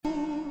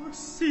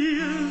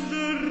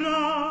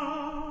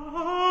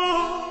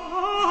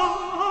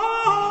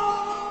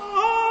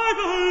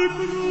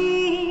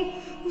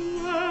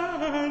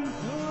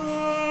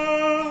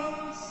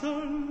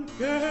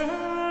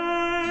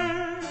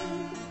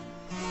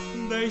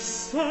they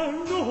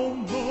sang no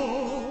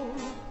more.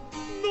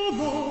 No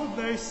more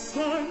they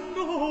sang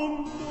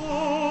no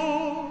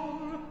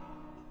more.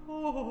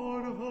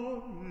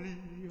 Only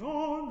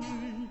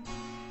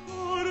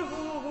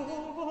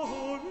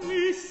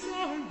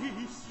sang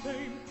he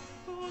sing.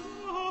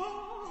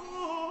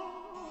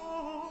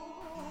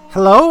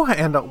 Hello,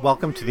 and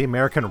welcome to the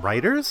American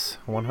Writers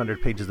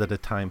 100 Pages at a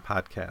Time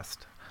podcast.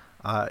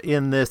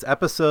 In this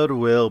episode,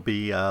 we'll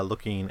be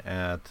looking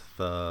at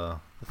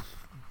the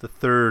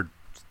third,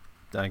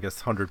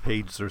 100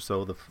 pages or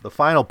so, the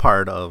final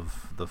part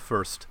of the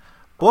first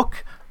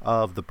book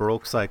of the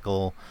Baroque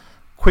cycle,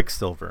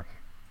 Quicksilver.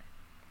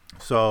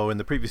 So in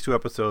the previous two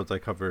episodes, I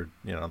covered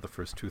the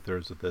first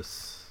 2/3 of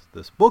this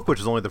book, which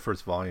is only the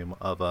first volume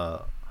of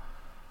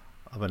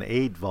an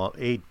eight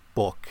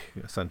book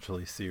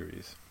essentially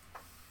series.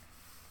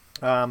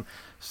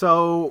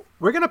 So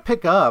we're going to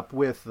pick up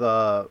with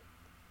in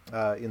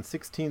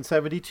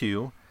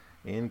 1672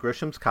 in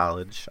Gresham's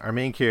College. Our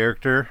main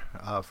character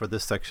for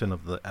this section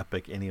of the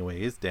epic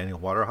anyways, Daniel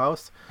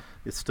Waterhouse,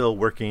 is still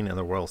working in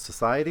the Royal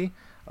Society,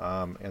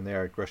 and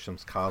they're at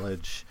Gresham's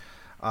College.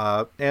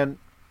 And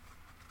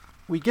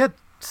we get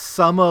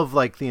some of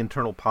the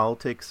internal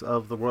politics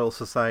of the Royal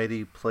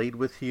Society played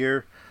with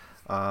here,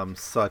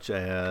 such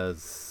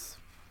as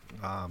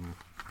the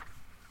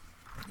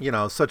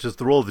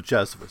role of the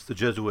Jesuits, the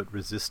Jesuit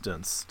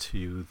resistance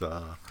to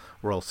the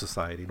Royal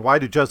Society. And why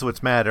do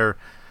Jesuits matter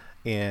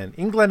in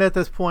England at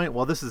this point?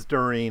 Well, this is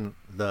during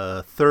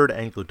the Third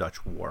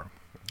Anglo-Dutch War.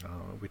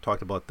 We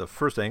talked about the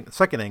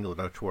Second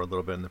Anglo-Dutch War a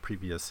little bit in the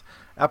previous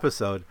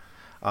episode.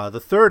 The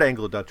Third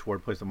Anglo-Dutch War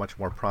plays a much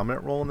more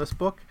prominent role in this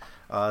book.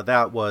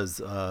 That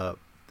was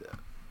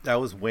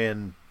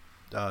when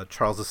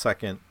Charles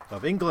II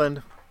of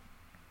England,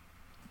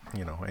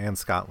 and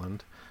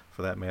Scotland,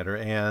 for that matter,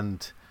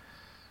 and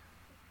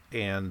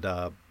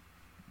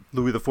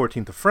Louis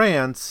XIV of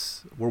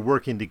France were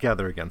working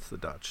together against the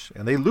Dutch,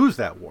 and they lose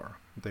that war.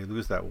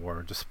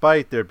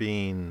 Despite there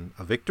being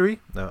a victory,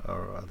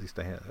 or at least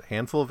a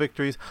handful of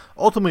victories.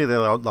 Ultimately, they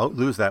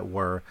lose that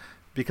war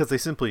because they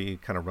simply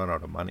kind of run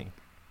out of money.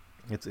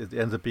 It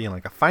ends up being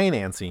like a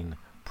financing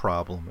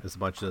problem as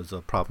much as a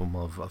problem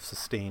of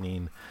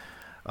sustaining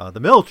the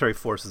military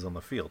forces on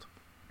the field.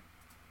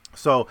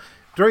 So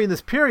during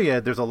this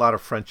period, there's a lot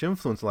of French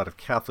influence, a lot of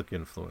Catholic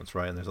influence,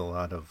 right? And there's a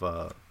lot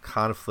of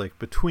conflict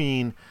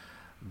between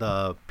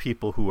the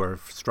people who are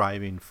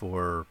striving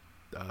for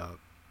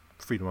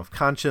freedom of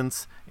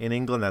conscience in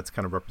England. That's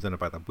kind of represented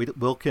by the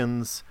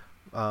Wilkins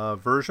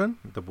version,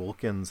 the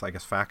Wilkins,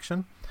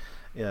 faction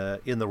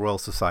in the Royal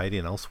Society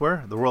and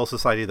elsewhere. The Royal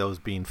Society, though, is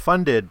being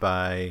funded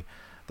by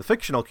the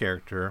fictional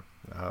character,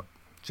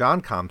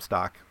 John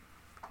Comstock,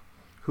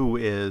 who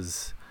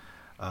is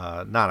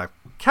not a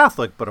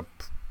Catholic, but a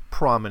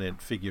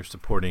prominent figure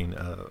supporting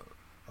a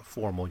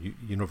formal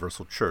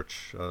universal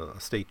church, a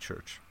state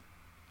church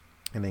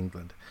in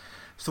England.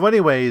 So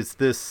anyways,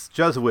 this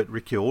Jesuit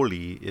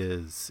Riccioli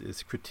is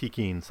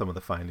critiquing some of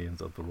the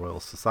findings of the Royal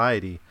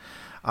Society.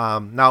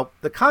 Now,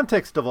 the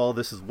context of all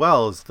this as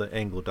well as the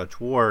Anglo-Dutch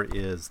War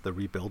is the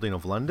rebuilding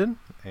of London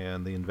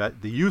and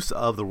the use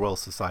of the Royal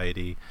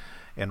Society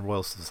and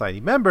Royal Society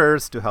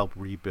members to help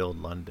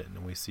rebuild London.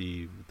 And we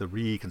see the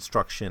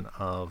reconstruction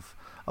of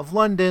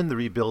London, the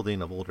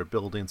rebuilding of older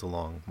buildings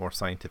along more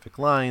scientific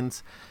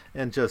lines,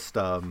 and just,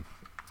 the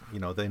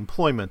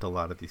employment of a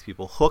lot of these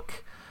people.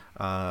 Hooke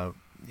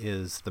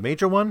is the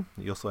major one.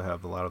 You also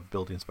have a lot of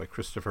buildings by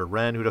Christopher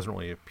Wren, who doesn't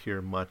really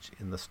appear much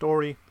in the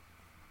story.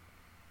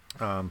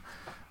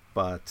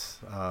 But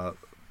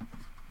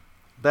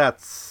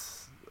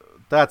that's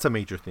a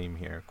major theme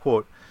here.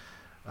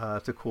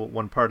 To quote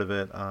one part of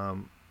it,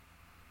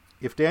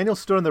 if Daniel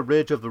stood on the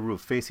ridge of the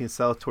roof facing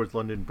south towards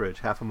London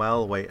Bridge, half a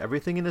mile away,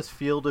 everything in his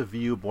field of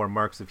view bore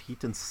marks of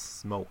heat and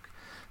smoke.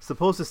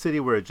 Suppose the city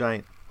were a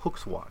giant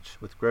Hook's Watch,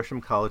 with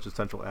Gresham College as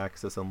central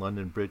axis and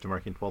London Bridge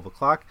marking 12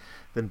 o'clock,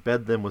 then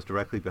Bedlam was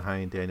directly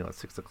behind Daniel at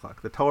 6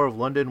 o'clock. The Tower of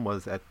London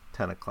was at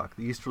 10 o'clock.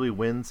 The easterly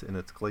winds and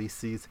its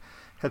glacis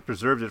had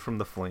preserved it from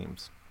the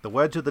flames. The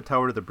wedge of the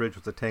tower to the bridge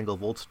was a tangle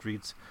of old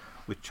streets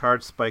with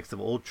charred spikes of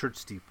old church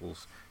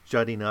steeples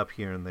jutting up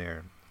here and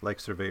there, like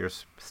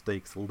surveyors'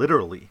 stakes,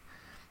 literally.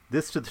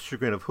 This to the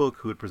chagrin of Hooke,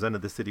 who had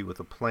presented the city with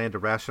a plan to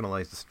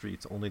rationalize the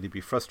streets, only to be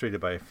frustrated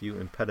by a few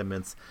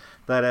impediments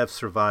that have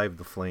survived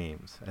the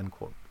flames, end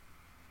quote.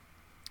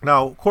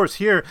 Now, of course,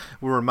 here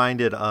we're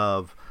reminded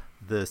of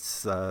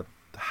this,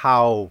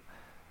 how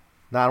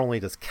not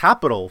only does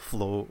capital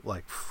flow,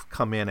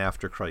 come in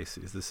after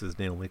crises. This is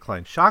Naomi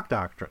Klein's shock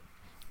doctrine,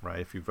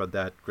 right? If you've read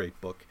that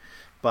great book.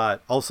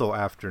 But also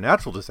after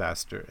natural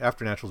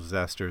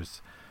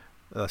disasters,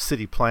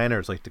 city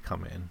planners like to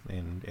come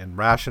in and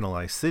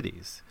rationalize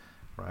cities,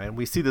 right? And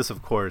we see this,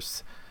 of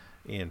course,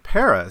 in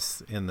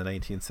Paris in the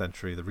 19th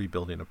century, the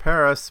rebuilding of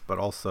Paris, but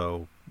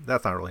also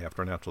that's not really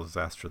after a natural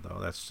disaster, though.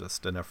 That's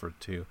just an effort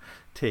to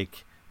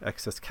take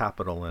excess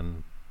capital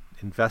and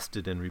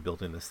invested in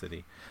rebuilding the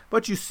city.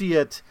 But you see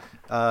it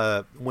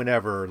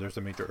whenever there's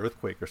a major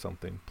earthquake or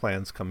something.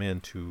 Plans come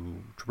in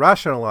to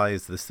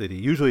rationalize the city,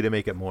 usually to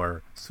make it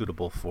more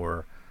suitable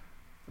for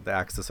the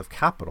access of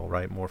capital,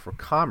 right? More for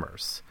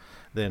commerce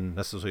than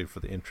necessarily for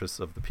the interests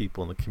of the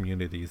people and the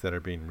communities that are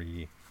being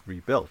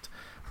rebuilt.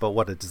 But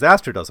what a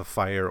disaster does, a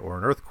fire or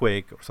an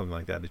earthquake or something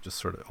like that, it just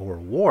sort of, or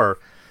a war,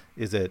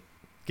 is it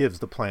gives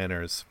the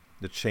planners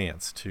the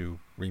chance to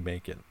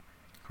remake it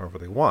however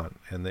they want,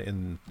 and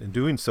in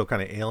doing so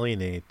kind of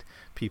alienate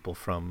people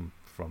from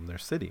their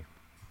city.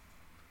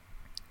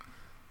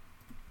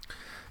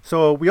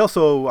 So we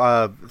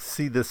also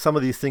see some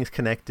of these things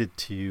connected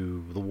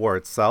to the war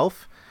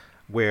itself,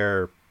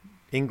 where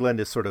England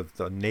is sort of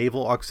the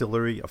naval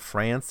auxiliary of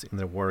France in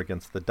their war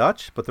against the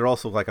Dutch, but they're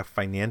also like a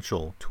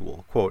financial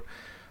tool. Quote,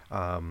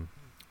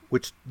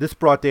 which this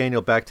brought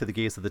Daniel back to the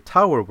gaze of the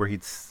tower where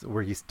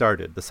he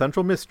started. The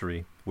central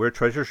mystery, where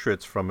treasure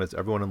shrits from, as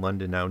everyone in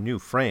London now knew,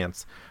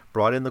 France,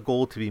 brought in the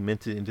gold to be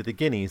minted into the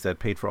guineas that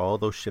paid for all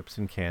those ships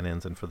and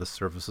cannons and for the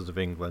services of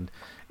England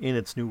in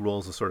its new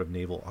roles as sort of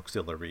naval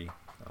auxiliary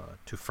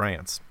to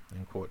France,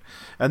 end quote.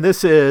 And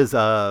this is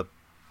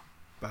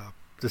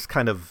this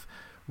kind of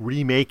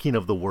remaking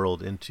of the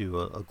world into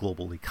a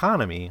global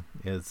economy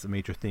is a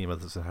major theme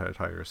of this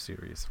entire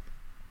series.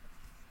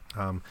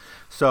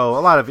 So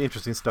a lot of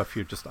interesting stuff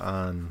here just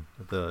on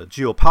the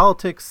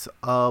geopolitics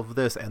of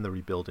this and the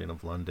rebuilding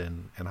of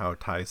London and how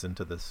it ties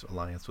into this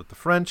alliance with the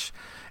French.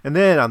 And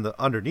then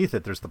underneath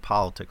it, there's the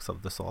politics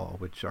of this all,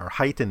 which are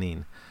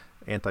heightening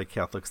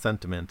anti-Catholic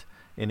sentiment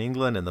in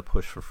England and the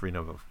push for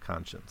freedom of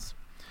conscience.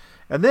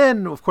 And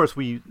then, of course,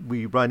 we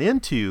run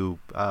into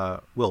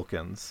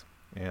Wilkins,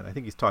 and I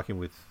think he's talking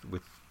with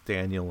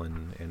Daniel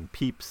and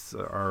Pepys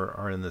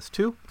are in this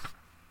too.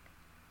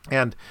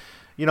 And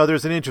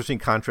there's an interesting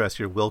contrast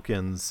here.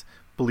 Wilkins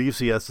believes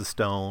he has the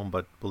stone,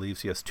 but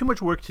believes he has too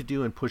much work to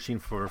do in pushing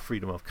for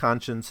freedom of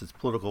conscience. His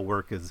political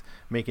work is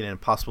making it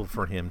impossible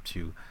for him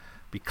to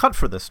be cut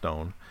for the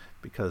stone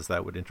because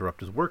that would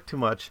interrupt his work too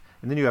much.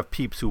 And then you have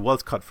Pepys, who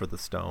was cut for the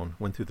stone,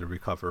 went through the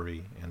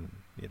recovery, and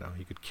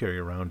he could carry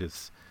around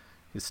his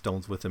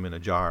stones with him in a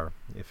jar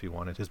if he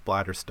wanted, his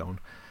bladder stone.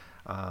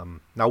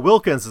 Now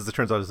Wilkins, as it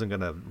turns out, isn't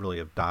going to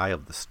really die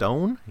of the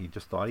stone. He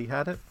just thought he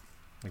had it.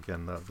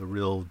 Again, the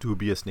real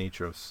dubious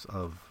nature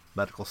of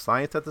medical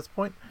science at this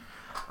point.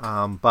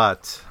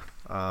 But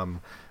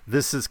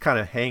this is kind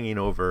of hanging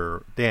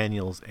over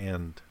Daniels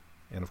and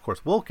of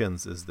course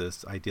Wilkins, is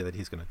this idea that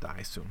he's going to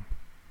die soon.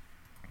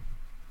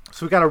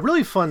 So we got a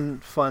really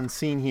fun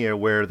scene here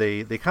where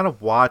they kind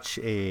of watch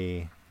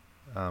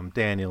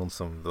Daniel and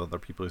some of the other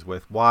people he's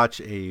with watch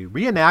a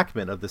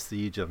reenactment of the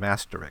siege of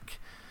Maastricht.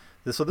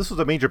 This was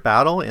a major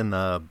battle in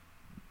the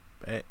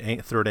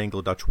Third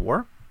Anglo-Dutch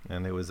War.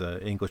 And it was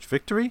an English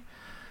victory.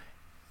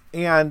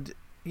 And,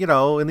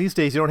 in these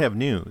days, you don't have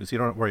news. You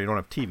don't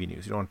have TV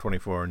news. You don't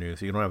have 24-hour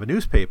news. You don't have a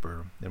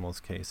newspaper in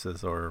most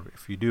cases. Or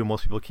if you do,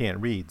 most people can't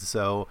read.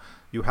 So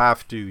you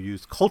have to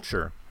use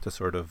culture to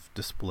sort of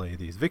display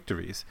these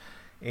victories.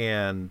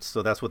 And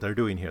so that's what they're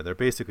doing here.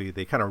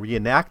 They kind of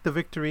reenact the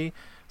victory.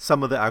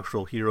 Some of the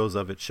actual heroes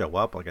of it show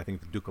up. Like I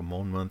think the Duke of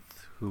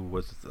Monmouth, who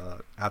was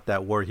at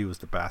that war, he was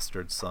the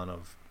bastard son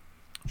of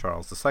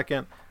Charles II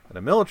and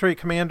a military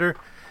commander.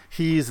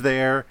 He's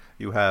there.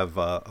 You have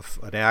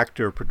an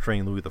actor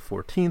portraying Louis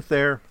XIV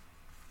there.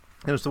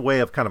 And it's a way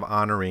of kind of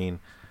honoring.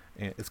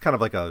 It's kind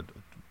of like a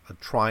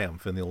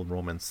triumph in the old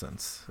Roman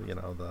sense.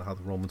 How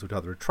the Romans would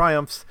have their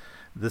triumphs.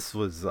 This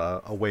was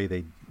a way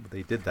they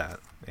did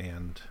that.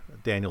 And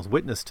Daniel's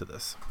witness to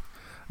this.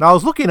 Now, I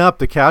was looking up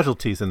the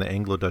casualties in the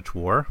Anglo-Dutch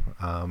War.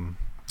 And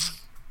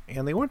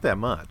they weren't that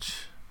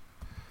much.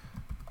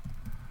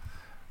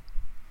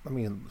 Let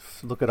me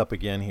look it up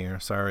again here.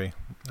 Sorry.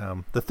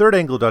 The Third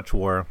Anglo-Dutch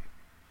War.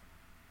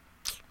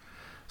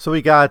 So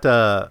we got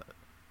about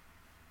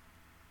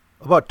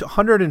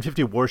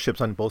 150 warships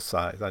on both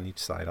sides, on each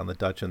side, on the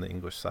Dutch and the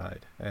English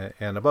side,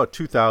 and about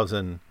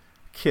 2,000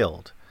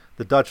 killed.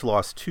 The Dutch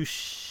lost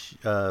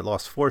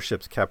lost 4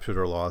 ships captured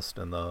or lost,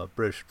 and the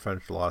British and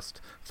French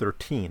lost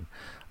 13,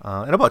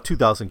 and about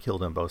 2,000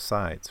 killed on both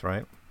sides,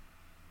 right?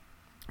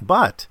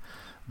 But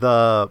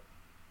the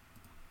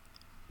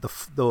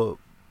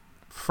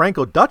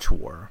Franco-Dutch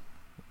War,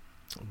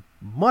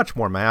 much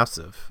more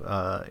massive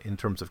in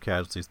terms of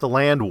casualties. The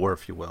land war,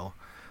 if you will,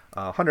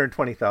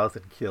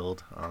 120,000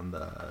 killed on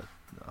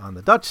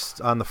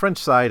the French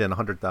side, and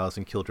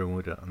 100,000 killed or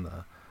wounded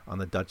on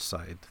the Dutch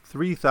side.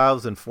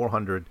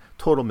 3,400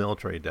 total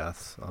military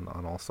deaths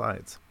on all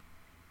sides.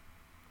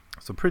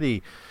 So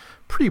pretty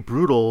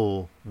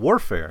brutal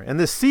warfare. And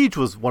this siege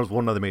was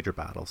one of the major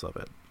battles of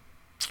it.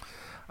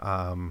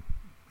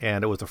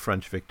 And it was a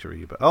French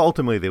victory, but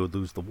ultimately they would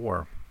lose the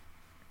war.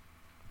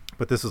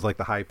 But this is like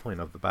the high point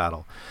of the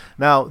battle.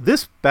 Now,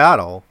 this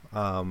battle,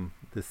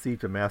 the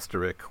siege of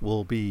Maastricht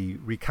will be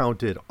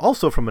recounted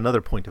also from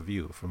another point of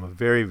view, from a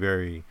very,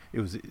 very,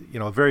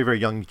 a very, very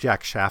young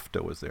Jack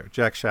Shafto was there.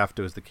 Jack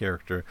Shafto is the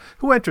character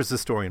who enters the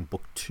story in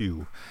book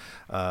 2,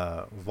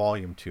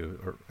 volume 2,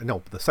 or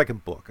no, the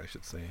second book, I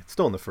should say. It's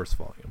still in the first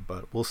volume,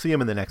 but we'll see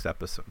him in the next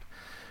episode.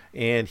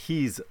 And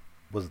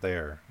was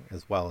there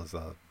as well as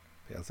a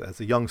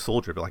young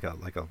soldier, but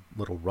like a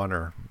little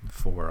runner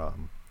for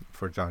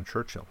John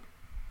Churchill.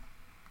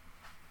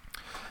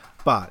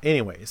 But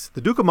anyways,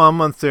 the Duke of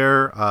Monmouth's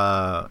there.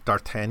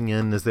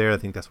 D'Artagnan is there. I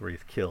think that's where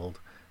he's killed.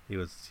 He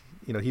was,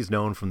 he's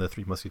known from the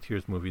Three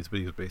Musketeers movies, but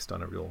he was based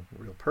on a real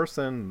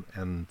person,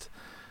 and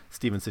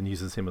Stevenson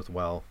uses him as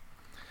well.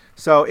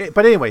 So,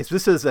 but anyways,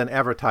 this is an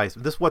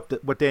advertisement. This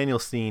what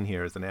Daniel's seeing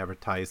here is an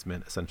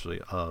advertisement,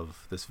 essentially,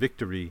 of this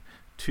victory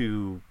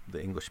to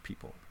the English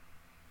people.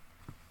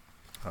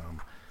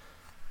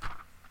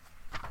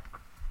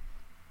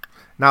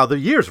 Now the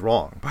year's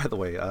wrong, by the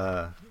way.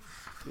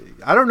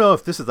 I don't know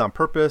if this is on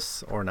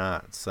purpose or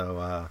not.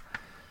 So,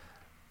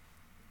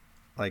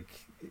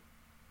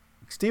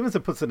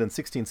 Stevenson puts it in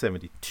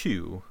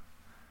 1672,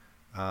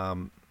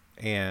 and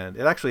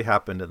it actually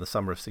happened in the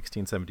summer of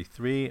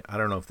 1673. I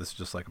don't know if this is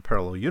just like a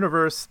parallel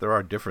universe. There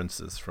are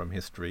differences from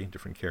history,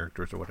 different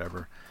characters or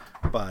whatever,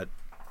 but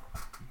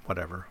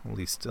whatever, at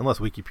least, unless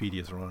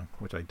Wikipedia is wrong,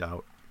 which I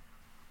doubt.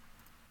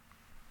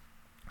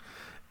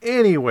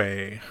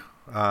 Anyway,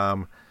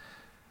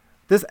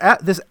 this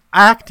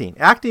acting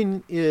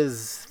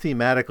is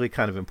thematically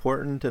kind of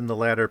important in the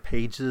latter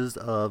pages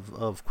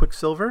of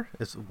Quicksilver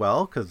as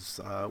well,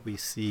 because we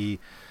see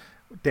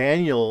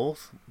Daniel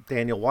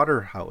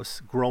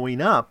Waterhouse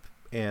growing up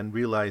and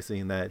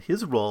realizing that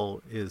his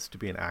role is to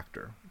be an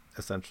actor,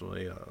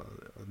 essentially,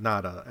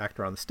 not an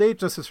actor on the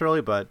stage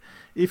necessarily, but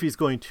if he's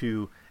going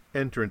to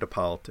enter into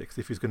politics,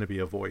 if he's going to be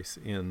a voice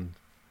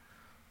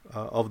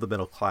of the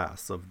middle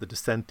class, of the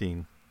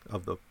dissenting,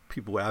 of the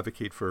people who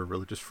advocate for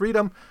religious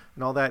freedom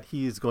and all that,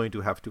 he's going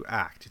to have to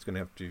act. He's going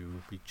to have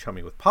to be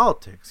chummy with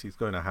politics. He's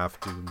going to have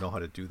to know how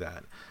to do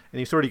that. And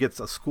he sort of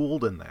gets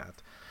schooled in that.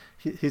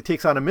 He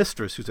takes on a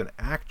mistress who's an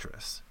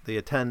actress. They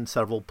attend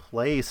several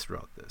plays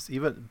throughout this.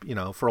 Even,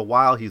 for a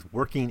while he's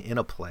working in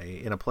a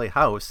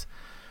playhouse,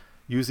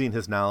 using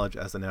his knowledge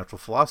as a natural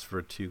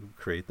philosopher to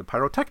create the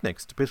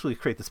pyrotechnics, to basically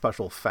create the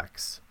special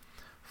effects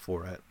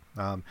for it.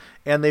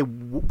 And they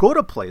go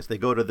to plays. They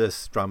go to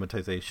this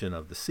dramatization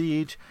of the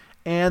siege,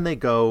 and they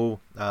go,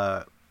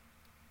 to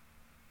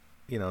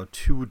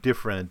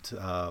different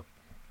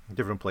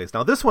plays.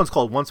 Now, this one's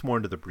called Once More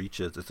Into the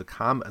Breaches. It's a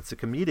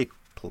comedic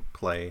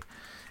play,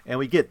 and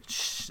we get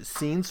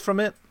scenes from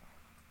it.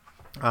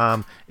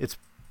 It's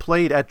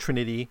played at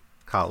Trinity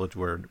College,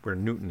 where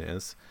Newton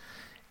is,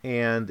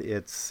 and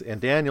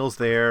Daniel's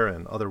there,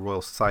 and other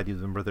Royal Society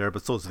members are there,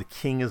 but so is the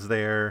king is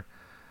there.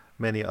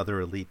 Many other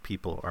elite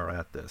people are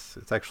at this.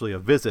 It's actually a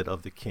visit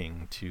of the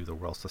king to the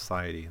Royal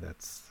Society.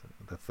 That's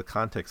the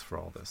context for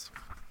all this.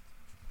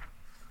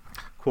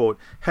 Quote,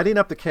 heading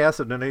up the cast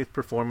of tonight's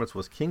performance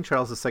was King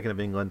Charles II of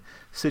England,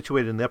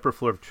 situated in the upper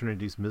floor of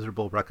Trinity's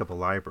miserable wreck of a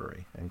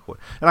library, end quote.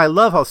 And I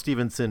love how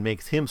Stevenson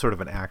makes him sort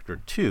of an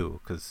actor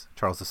too, because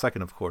Charles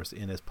II, of course,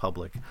 in his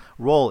public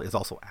role is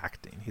also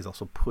acting. He's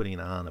also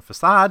putting on a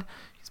facade.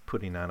 He's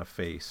putting on a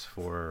face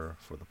for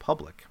the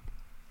public.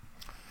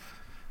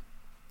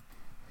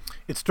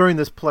 It's during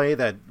this play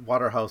that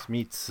Waterhouse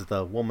meets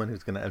the woman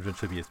who's going to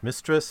eventually be his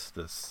mistress,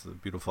 this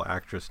beautiful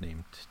actress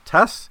named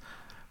Tess,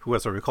 who,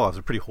 as I recall, has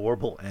a pretty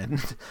horrible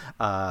end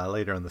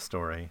later in the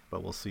story,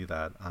 but we'll see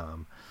that.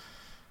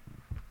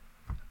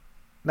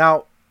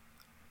 Now,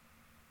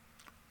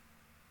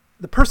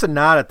 the person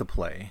not at the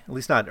play, at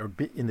least not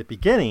in the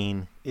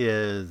beginning,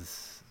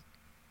 is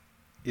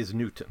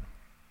Newton.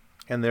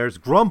 And there's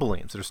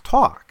grumblings, there's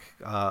talk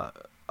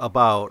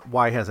about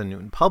why hasn't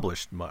Newton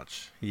published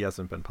much. He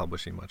hasn't been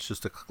publishing much,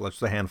 just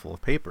a handful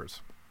of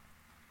papers.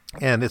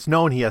 And it's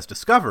known he has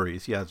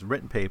discoveries, he has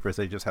written papers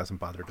that he just hasn't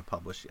bothered to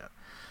publish yet.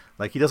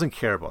 Like, he doesn't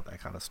care about that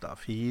kind of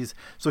stuff. He's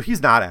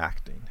not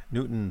acting.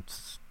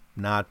 Newton's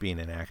not being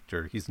an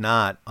actor. He's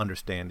not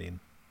understanding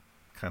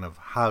kind of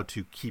how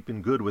to keep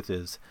in good with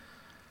his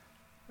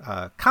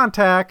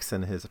contacts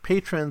and his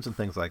patrons and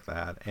things like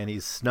that. And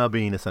he's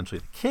snubbing essentially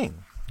the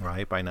king,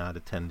 right, by not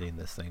attending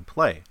this same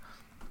play.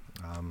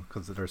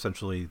 Because they're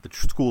essentially the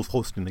school's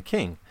hosting the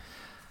king.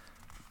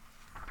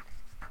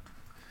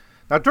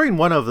 Now, during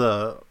one of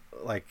the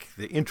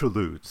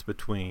interludes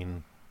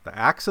between the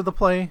acts of the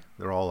play,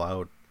 they're all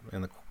out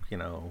in the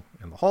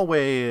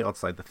hallway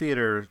outside the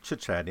theater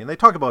chit-chatting, and they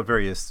talk about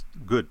various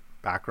good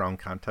background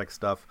context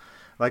stuff.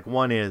 Like,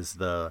 one is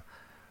the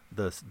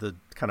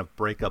kind of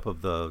breakup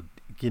of the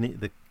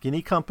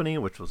Guinea Company,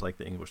 which was like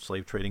the English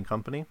slave trading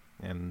company,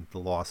 and the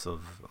loss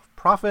of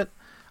profit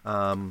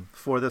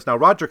for this. Now,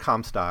 Roger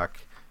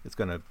Comstock is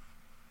going to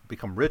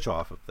become rich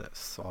off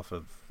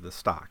of the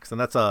stocks, and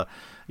that's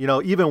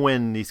even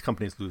when these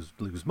companies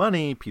lose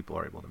money, people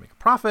are able to make a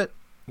profit.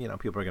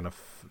 People are going to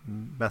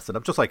mess it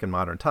up, just like in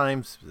modern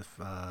times.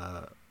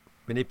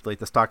 Manipulate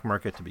the stock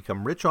market to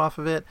become rich off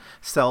of it,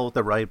 sell at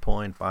the right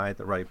point, buy at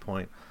the right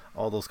point,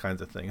 all those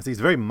kinds of things. These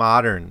very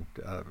modern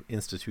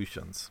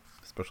institutions,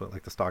 especially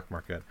like the stock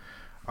market,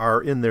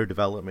 are in their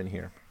development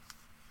here.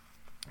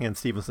 And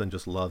Stevenson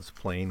just loves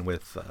playing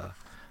with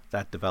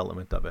that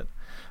development of it.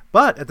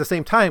 But at the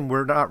same time,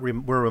 we're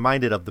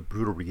reminded of the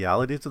brutal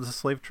realities of the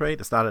slave trade.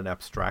 It's not an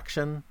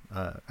abstraction.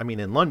 I mean,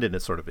 in London,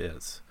 it sort of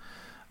is.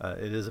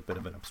 It is a bit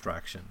of an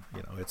abstraction.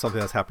 It's something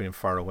that's happening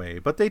far away.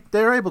 But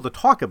they're able to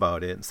talk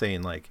about it and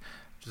saying like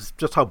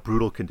just how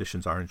brutal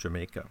conditions are in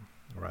Jamaica,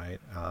 right?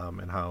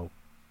 And how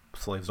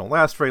slaves don't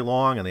last very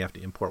long, and they have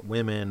to import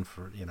women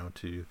for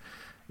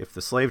if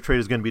the slave trade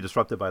is going to be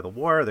disrupted by the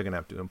war, they're going to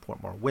have to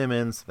import more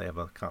women, so they have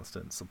a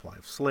constant supply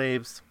of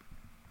slaves.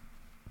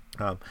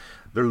 They're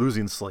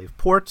losing slave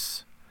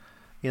ports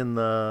in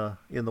the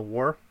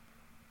war,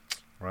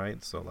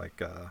 right? So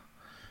like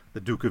the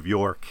Duke of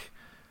York,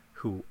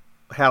 who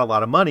had a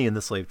lot of money in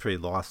the slave trade,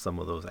 lost some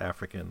of those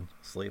African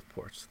slave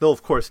ports. They'll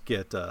of course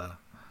get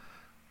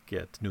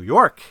New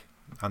York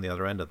on the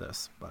other end of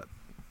this, but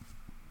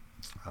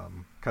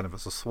kind of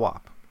as a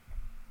swap.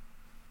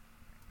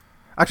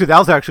 Actually, that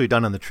was actually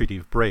done on the Treaty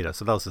of Breda,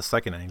 so that was the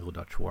Second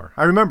Anglo-Dutch War.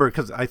 I remember,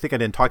 because I think I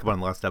didn't talk about it in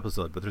the last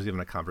episode, but there's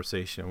even a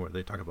conversation where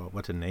they talk about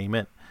what to name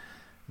it.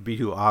 It'd be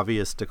too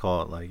obvious to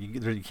call it, like,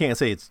 you can't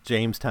say it's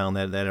Jamestown,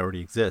 that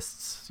already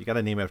exists. You got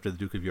to name it after the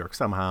Duke of York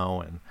somehow,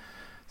 and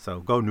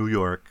so go New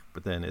York,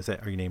 but then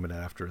are you naming it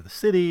after the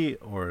city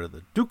or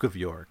the Duke of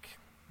York?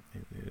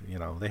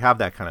 They have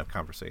that kind of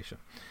conversation.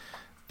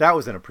 That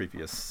was in a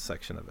previous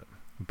section of it.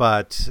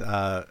 But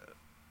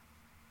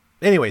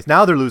anyways,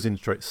 now they're losing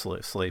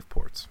slave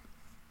ports,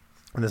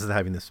 and this is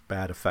having this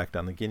bad effect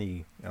on the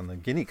Guinea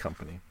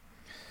Company,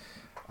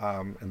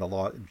 and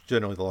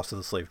generally the loss of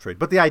the slave trade.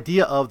 But the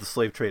idea of the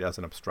slave trade as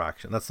an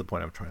abstraction—that's the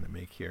point I'm trying to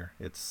make here.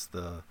 It's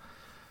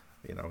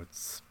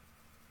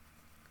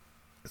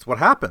it's what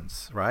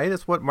happens, right?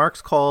 It's what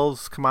Marx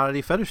calls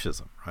commodity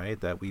fetishism, right?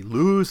 That we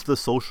lose the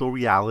social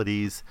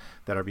realities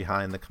that are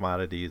behind the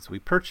commodities we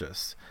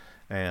purchase.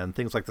 And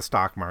things like the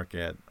stock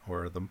market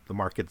or the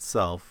market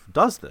itself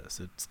does this.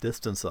 It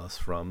distances us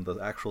from the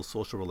actual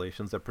social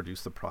relations that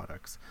produce the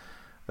products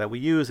that we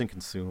use and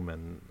consume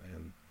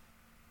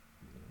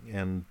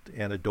and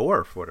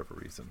adore for whatever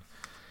reason.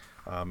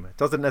 It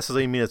doesn't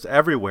necessarily mean it's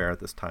everywhere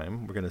at this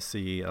time. We're going to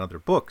see in other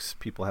books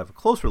people have a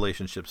close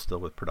relationship still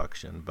with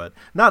production, but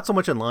not so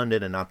much in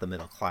London, and not the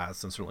middle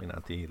class, and certainly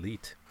not the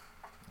elite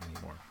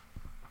anymore.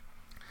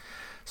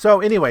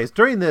 So anyways,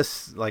 during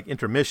this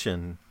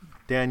intermission,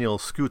 Daniel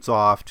scoots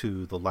off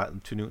to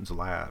Newton's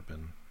lab,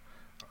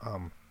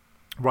 and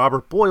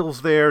Robert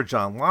Boyle's there,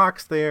 John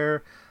Locke's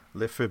there,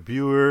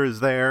 Lefebvre is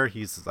there.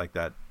 He's like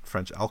that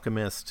French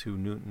alchemist who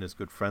Newton is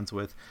good friends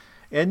with,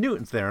 and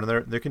Newton's there,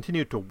 and they're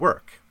continued to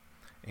work.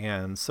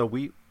 And so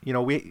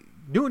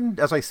Newton,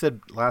 as I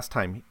said last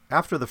time,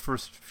 after the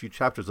first few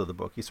chapters of the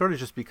book, he sort of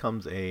just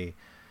becomes a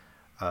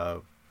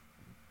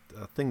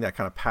thing that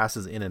kind of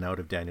passes in and out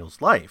of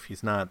Daniel's life.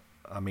 He's not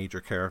a major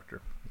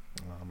character.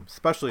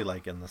 Especially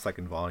like in the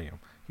second volume,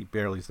 he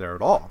barely is there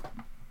at all.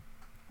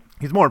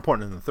 He's more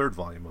important in the third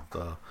volume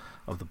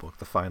of the book,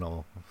 the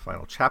final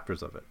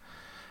chapters of it.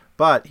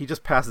 But he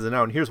just passes it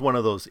out, and here's one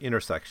of those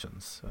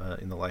intersections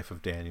in the life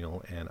of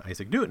Daniel and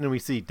Isaac Newton, and we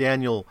see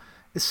Daniel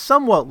is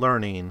somewhat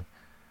learning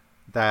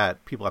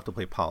that people have to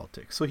play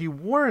politics. So he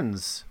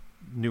warns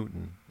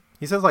Newton.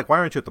 He says, like, why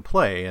aren't you at the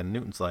play? And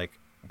Newton's like,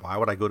 why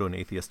would I go to an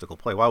atheistical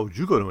play? Why would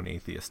you go to an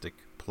atheistic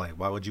play?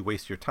 Why would you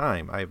waste your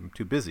time? I'm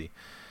too busy.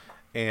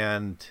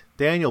 And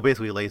Daniel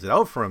basically lays it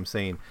out for him,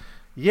 saying,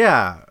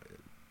 yeah,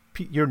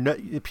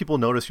 people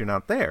notice you're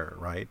not there,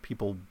 right?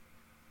 People,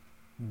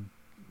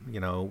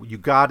 you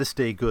got to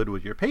stay good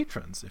with your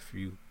patrons. If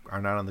you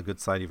are not on the good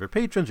side of your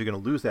patrons, you're going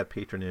to lose that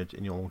patronage,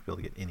 and you won't be able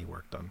to get any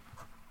work done.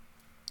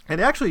 And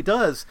it actually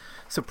does,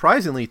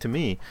 surprisingly to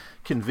me,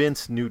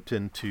 convince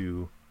Newton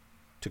to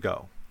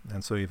go.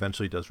 And so he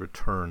eventually does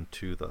return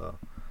to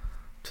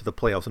the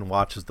playhouse and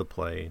watches the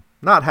play,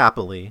 not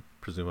happily,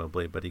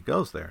 presumably, but he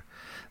goes there.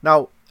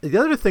 Now, the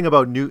other thing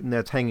about Newton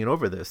that's hanging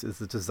over this is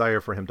the desire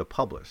for him to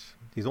publish.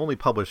 He's only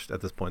published,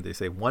 at this point, they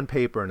say, one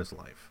paper in his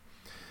life.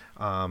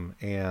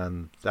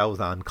 And that was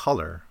on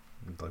color,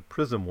 the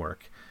Prism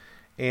work.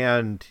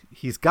 And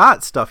he's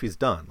got stuff he's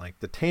done, like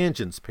the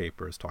Tangents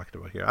paper is talked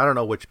about here. I don't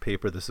know which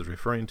paper this is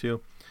referring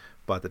to,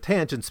 but the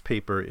Tangents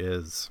paper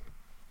is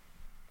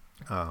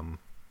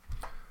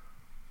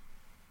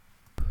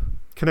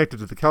connected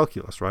to the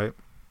calculus, right?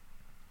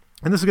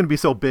 And this is going to be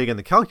so big in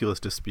the calculus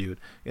dispute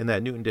in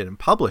that Newton didn't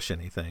publish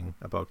anything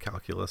about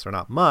calculus, or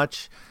not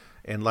much,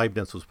 and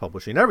Leibniz was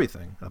publishing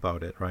everything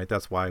about it, right?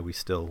 That's why we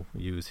still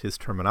use his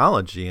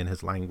terminology and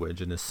his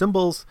language and his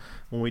symbols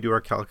when we do our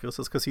calculus,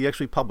 is because he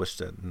actually published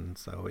it, and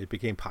so it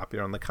became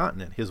popular on the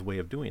continent, his way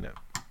of doing it.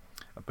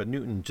 But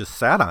Newton just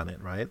sat on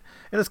it, right?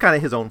 And it's kind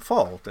of his own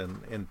fault,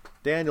 and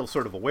Daniel's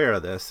sort of aware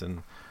of this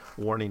and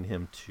warning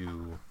him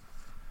to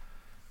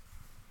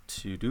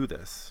do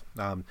this.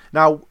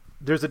 Now,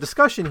 there's a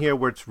discussion here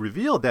where it's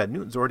revealed that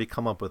Newton's already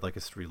come up with like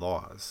his 3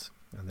 laws,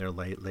 and they're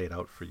laid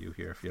out for you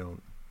here. If you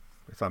don't,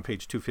 it's on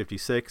page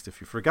 256.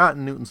 If you've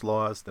forgotten Newton's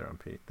laws, they're on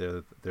page,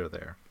 they're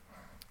there.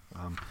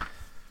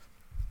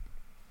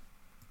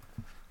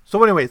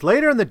 So anyways,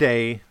 later in the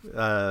day,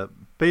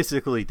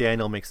 basically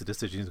Daniel makes the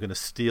decision he's going to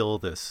steal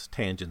this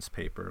tangents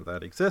paper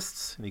that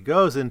exists, and he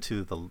goes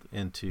into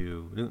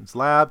Newton's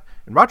lab,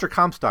 and Roger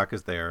Comstock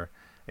is there,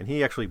 and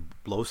he actually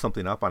blows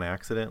something up on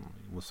accident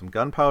with some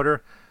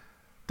gunpowder.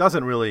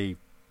 Doesn't really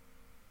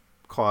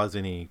cause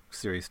any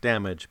serious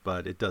damage,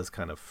 but it does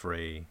kind of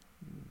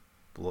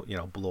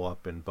blow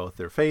up in both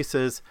their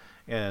faces,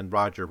 and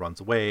Roger runs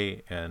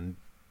away, and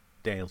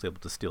Daniel's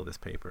able to steal this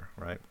paper,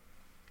 right?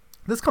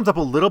 This comes up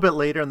a little bit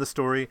later in the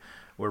story,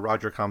 where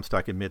Roger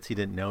Comstock admits he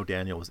didn't know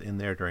Daniel was in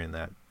there during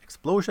that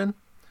explosion,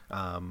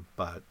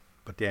 but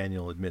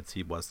Daniel admits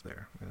he was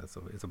there.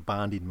 It's a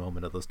bonding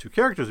moment of those two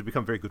characters who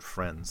become very good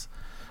friends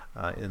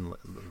in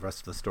the rest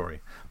of the story.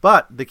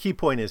 But the key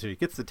point is he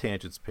gets the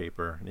tangents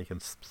paper, and he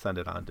can send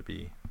it on to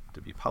be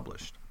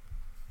published.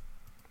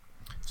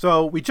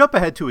 So we jump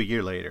ahead to a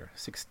year later,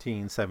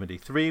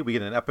 1673. We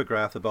get an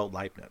epigraph about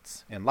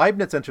Leibniz. And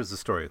Leibniz enters the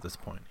story at this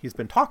point. He's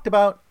been talked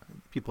about.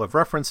 People have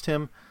referenced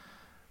him.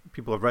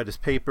 People have read his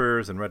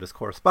papers and read his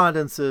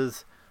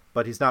correspondences,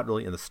 but he's not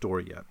really in the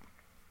story yet.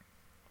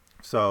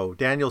 So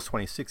Daniel's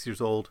 26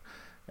 years old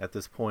at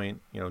this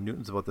point.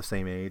 Newton's about the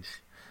same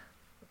age.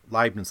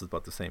 Leibniz is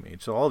about the same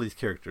age. So all these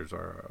characters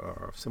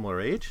are of similar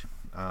age.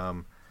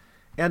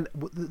 And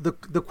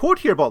the quote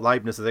here about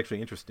Leibniz is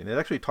actually interesting. It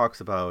actually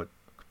talks about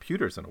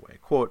computers in a way.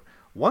 Quote,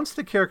 once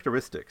the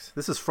characteristics,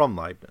 this is from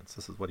Leibniz,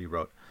 this is what he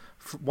wrote,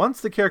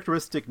 once the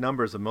characteristic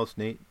numbers of most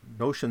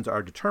notions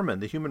are determined,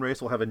 the human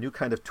race will have a new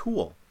kind of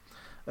tool,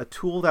 a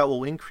tool that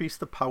will increase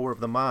the power of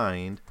the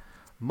mind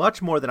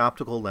much more than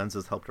optical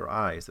lenses helped our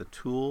eyes, a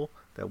tool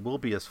that will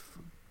be as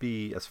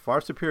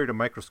far superior to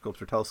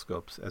microscopes or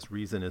telescopes as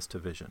reason is to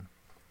vision.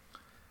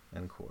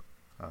 End quote.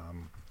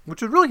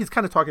 Which is really, he's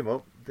kind of talking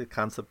about the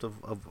concept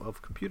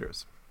of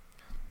computers.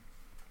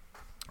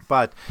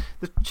 But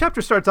the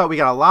chapter starts out, we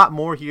got a lot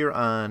more here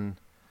on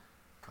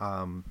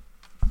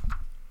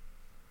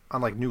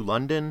like New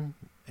London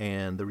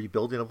and the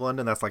rebuilding of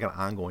London. That's like an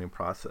ongoing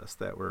process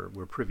that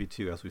we're privy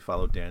to as we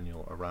follow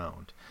Daniel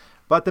around.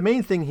 But the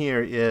main thing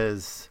here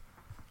is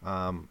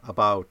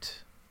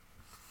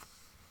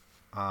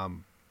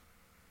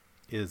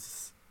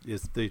is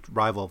the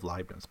arrival of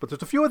Leibniz. But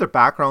there's a few other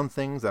background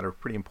things that are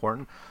pretty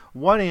important.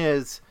 One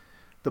is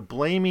the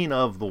blaming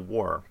of the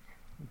war,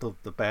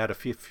 the bad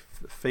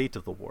fate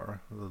of the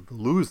war, the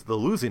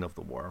losing of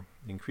the war,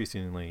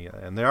 increasingly,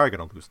 and they are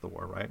going to lose the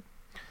war, right?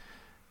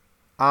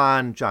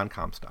 On John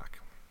Comstock.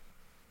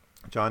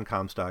 John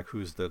Comstock,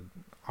 who's the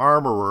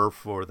armorer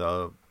for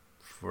the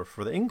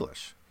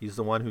English. He's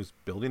the one who's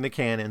building the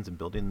cannons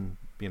and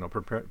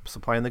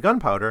supplying the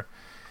gunpowder.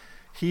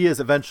 He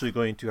is eventually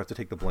going to have to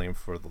take the blame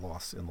for the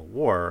loss in the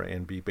war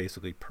and be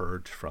basically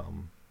purged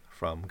from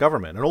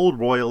government. An old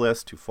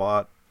royalist who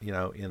fought,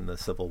 in the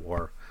Civil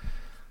War.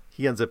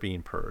 He ends up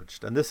being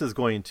purged. And this is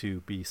going to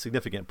be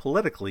significant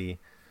politically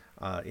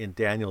in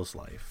Daniel's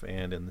life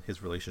and in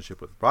his relationship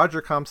with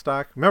Roger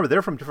Comstock. Remember,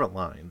 they're from different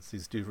lines.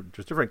 There's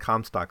different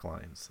Comstock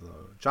lines. The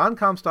John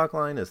Comstock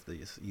line is the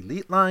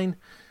elite line.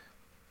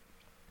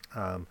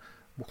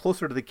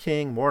 Closer to the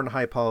king, more in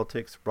high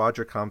politics.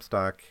 Roger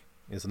Comstock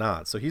is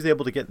not. So he's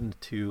able to get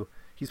into,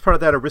 he's part of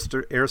that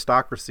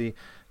aristocracy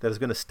that is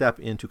going to step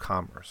into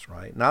commerce,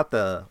 right? Not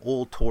the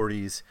old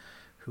Tories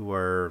who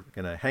are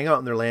going to hang out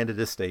in their landed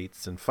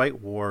estates and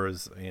fight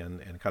wars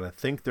and kind of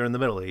think they're in the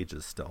Middle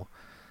Ages still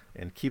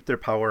and keep their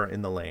power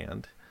in the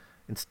land.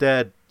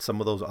 Instead, some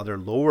of those other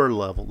lower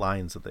level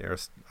lines of the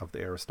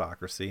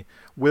aristocracy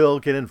will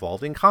get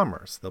involved in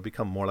commerce. They'll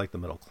become more like the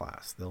middle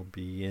class. They'll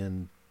be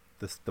in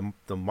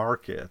the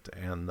market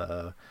and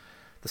the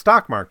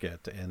stock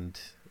market. And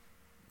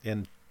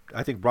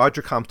I think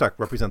Roger Comstock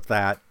represents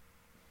that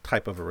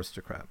type of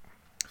aristocrat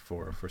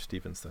for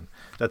Stevenson.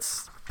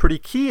 That's pretty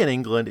key in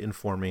England in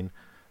forming,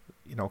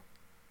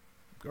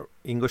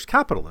 English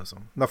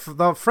capitalism. Now, for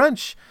the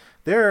French,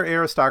 their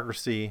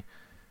aristocracy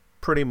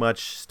pretty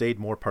much stayed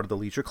more part of the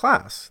leisure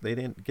class. They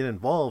didn't get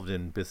involved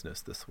in business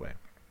this way.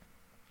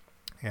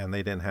 And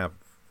they didn't have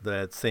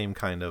that same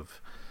kind of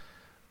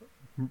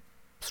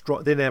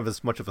they didn't have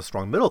as much of a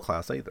strong middle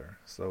class either.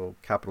 So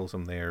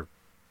capitalism there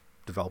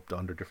developed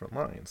under different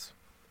lines,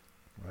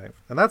 right?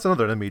 And that's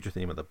another major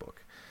theme of the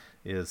book,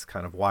 is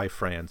kind of why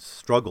France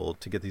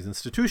struggled to get these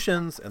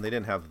institutions, and they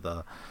didn't have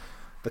the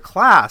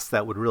class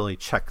that would really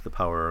check the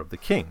power of the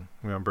king.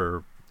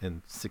 Remember, in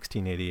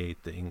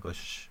 1688, the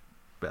English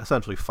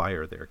essentially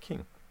fire their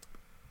king.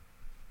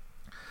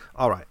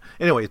 All right.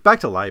 Anyways, back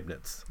to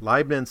Leibniz.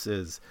 Leibniz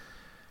is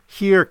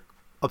here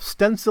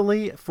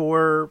ostensibly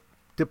for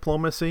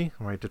diplomacy,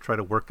 right, to try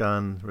to work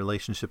on the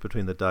relationship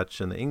between the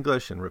Dutch and the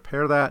English and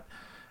repair that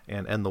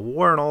and end the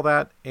war and all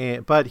that.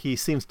 But he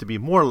seems to be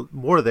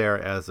more there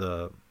as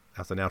a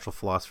natural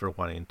philosopher,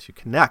 wanting to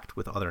connect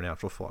with other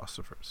natural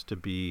philosophers, to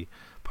be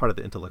part of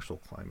the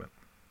intellectual climate.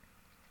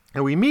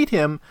 And we meet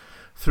him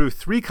through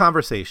 3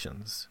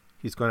 conversations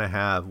he's going to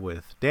have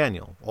with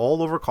Daniel,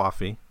 all over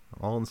coffee,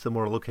 all in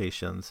similar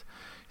locations.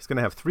 He's going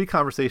to have 3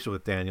 conversations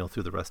with Daniel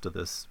through the rest of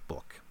this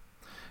book.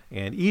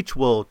 And each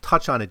will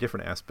touch on a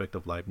different aspect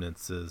of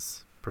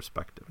Leibniz's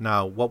perspective.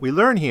 Now, what we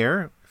learn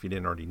here, if you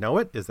didn't already know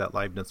it, is that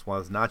Leibniz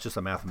was not just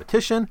a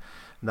mathematician,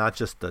 not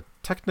just a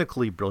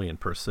technically brilliant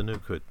person who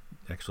could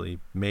actually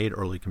made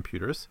early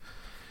computers.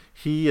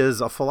 He is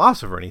a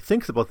philosopher, and he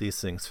thinks about these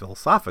things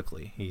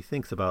philosophically. He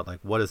thinks about like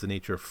what is the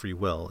nature of free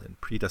will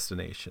and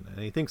predestination, and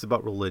he thinks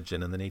about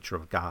religion and the nature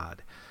of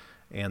God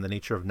and the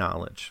nature of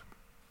knowledge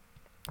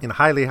in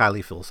highly,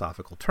 highly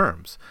philosophical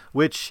terms,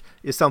 which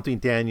is something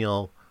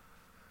Daniel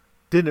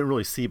didn't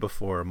really see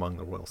before among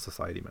the Royal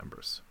Society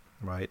members.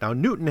 Right? Now,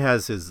 Newton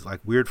has his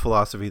like weird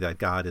philosophy that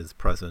God is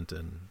present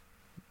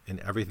in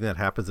everything that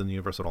happens in the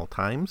universe at all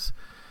times,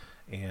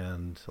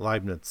 and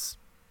Leibniz,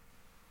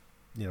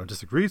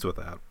 disagrees with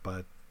that.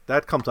 But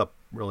that comes up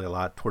really a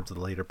lot towards the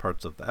later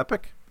parts of the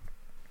epic.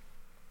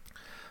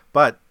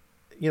 But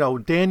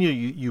Daniel,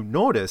 you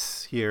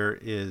notice here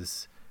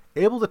is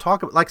able to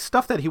talk about like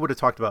stuff that he would have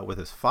talked about with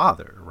his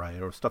father,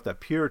 right, or stuff that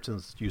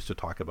Puritans used to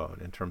talk about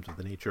in terms of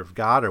the nature of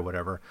God or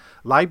whatever.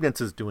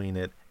 Leibniz is doing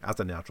it as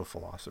a natural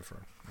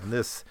philosopher, and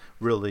this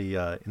really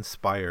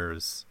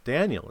inspires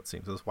Daniel. It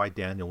seems that's why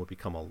Daniel would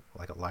become a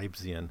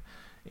Leibnizian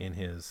in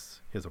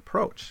his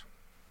approach.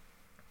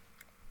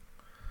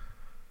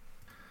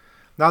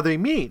 Now they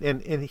meet,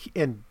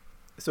 and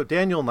so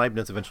Daniel and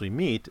Leibniz eventually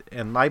meet,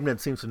 and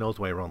Leibniz seems to know his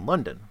way around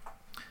London,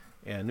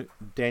 and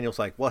Daniel's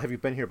like, "Well, have you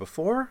been here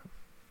before?"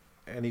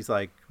 And he's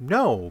like,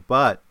 "No,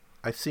 but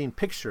I've seen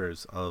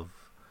pictures of,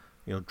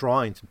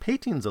 drawings and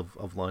paintings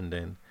of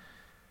London,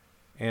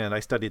 and I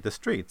studied the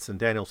streets." And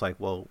Daniel's like,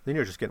 "Well, then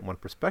you're just getting one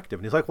perspective."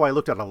 And he's like, "Well, I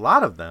looked at a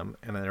lot of them,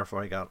 and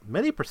therefore I got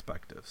many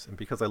perspectives. And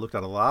because I looked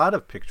at a lot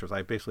of pictures,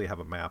 I basically have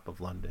a map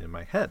of London in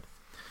my head."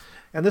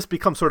 And this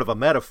becomes sort of a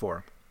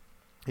metaphor.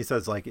 He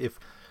says, like, if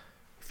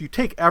you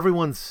take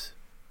everyone's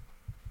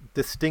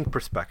distinct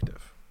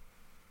perspective,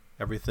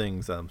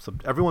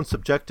 everyone's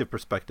subjective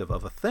perspective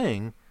of a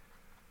thing,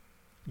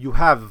 you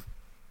have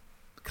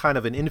kind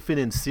of an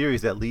infinite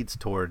series that leads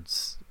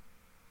towards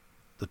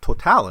the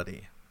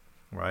totality,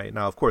 right?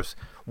 Now, of course,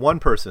 one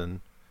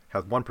person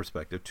has one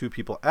perspective, two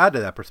people add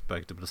to that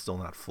perspective, but it's still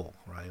not full,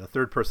 right? A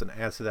third person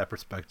adds to that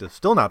perspective,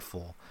 still not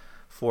full.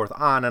 Fourth,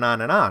 on and on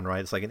and on,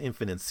 right? It's like an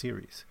infinite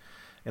series.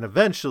 And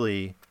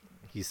eventually,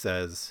 he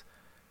says,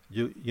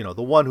 the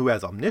one who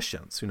has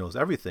omniscience, who knows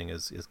everything,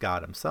 is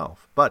God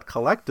himself. But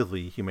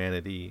collectively,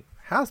 humanity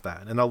has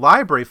that. And a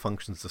library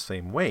functions the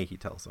same way, he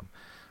tells them.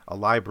 A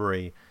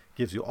library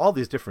gives you all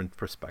these different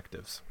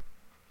perspectives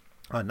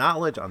on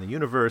knowledge, on the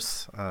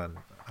universe, on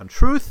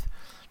truth.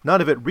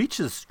 None of it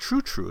reaches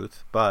true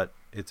truth, but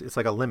it's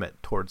like a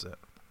limit towards it.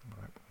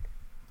 Right?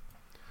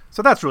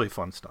 So that's really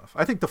fun stuff.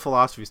 I think the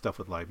philosophy stuff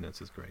with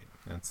Leibniz is great.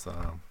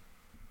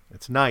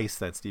 It's nice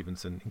that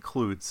Stevenson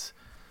includes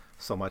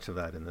so much of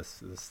that in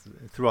this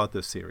throughout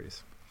this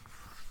series.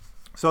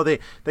 So they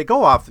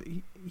go off.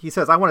 He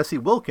says, "I want to see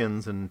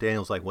Wilkins," and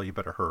Daniel's like, "Well, you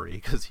better hurry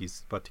because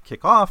he's about to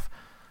kick off."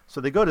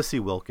 So they go to see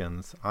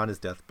Wilkins on his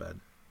deathbed,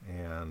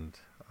 and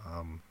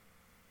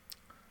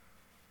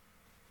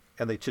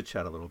they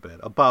chit-chat a little bit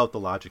about the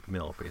logic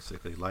mill,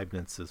 basically,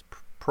 Leibniz's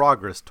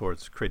progress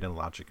towards creating a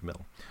logic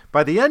mill.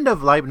 By the end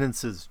of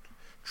Leibniz's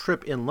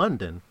trip in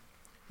London,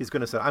 he's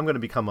going to say, "I'm going to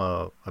become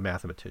a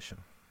mathematician.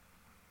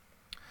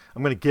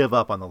 I'm going to give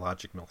up on the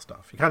logic mill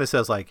stuff." He kind of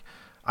says, like,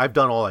 "I've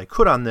done all I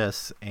could on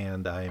this,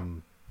 and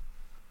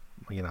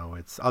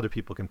it's other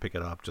people can pick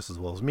it up just as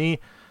well as me.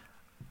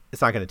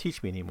 It's not going to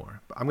teach me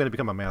anymore. I'm going to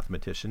become a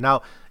mathematician."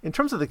 Now, in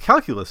terms of the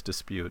calculus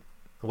dispute,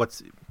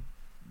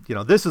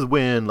 this is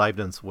when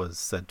Leibniz was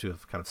said to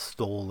have kind of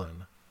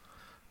stolen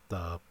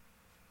the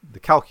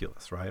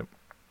calculus, right?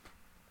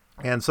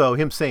 And so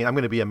him saying, "I'm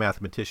going to be a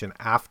mathematician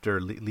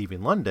after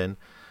leaving London,"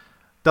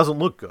 doesn't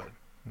look good,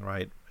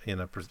 right? In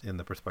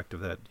the perspective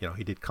that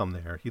he did come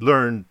there, he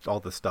learned all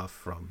this stuff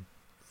from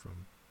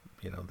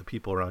the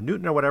people around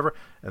Newton or whatever,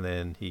 and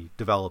then he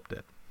developed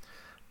it.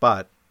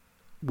 But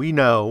we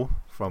know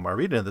from our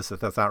reading of this that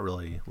that's not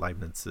really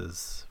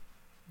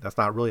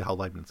how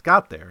Leibniz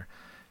got there.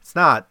 It's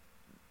not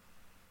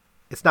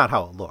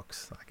how it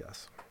looks, I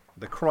guess.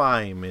 The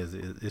crime is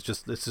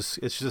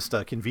just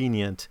a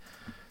convenient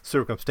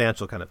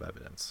circumstantial kind of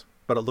evidence,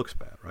 but it looks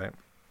bad, right?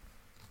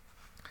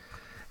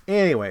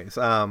 Anyways,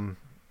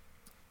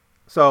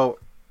 so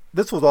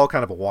this was all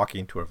kind of a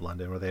walking tour of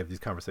London where they have these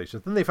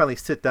conversations. Then they finally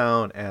sit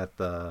down at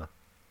the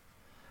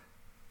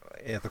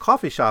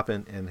coffee shop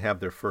and have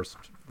their first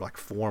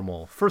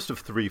of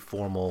three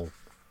formal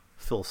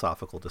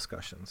philosophical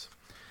discussions.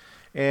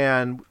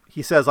 And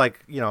he says,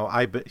 he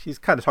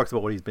kind of talks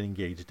about what he's been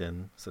engaged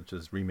in, such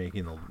as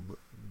remaking the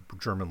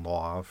German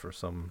law for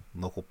some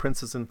local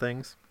princes and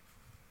things.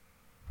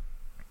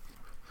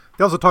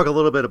 They also talk a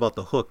little bit about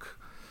the Hooke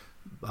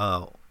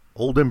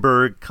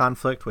Oldenburg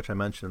conflict, which I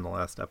mentioned in the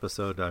last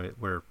episode,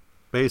 where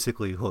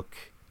basically Hooke,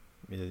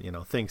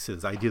 thinks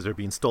his ideas are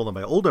being stolen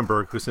by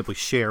Oldenburg, who's simply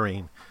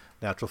sharing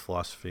natural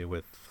philosophy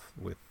with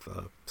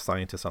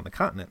scientists on the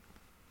continent.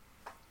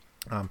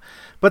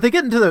 But they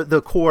get into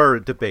the core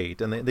debate,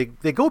 and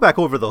they go back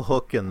over the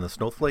Hooke and the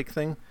snowflake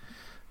thing.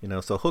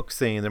 So Hooke's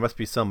saying there must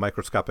be some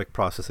microscopic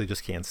process they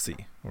just can't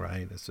see,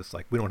 right? It's just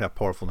like we don't have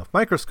powerful enough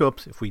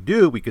microscopes. If we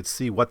do, we could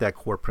see what that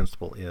core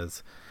principle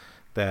is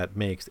that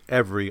makes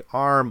every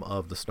arm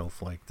of the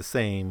snowflake the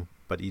same,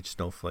 but each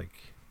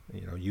snowflake,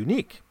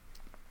 unique.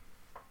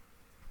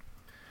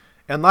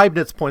 And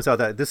Leibniz points out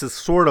that this is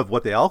sort of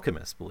what the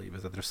alchemists believe,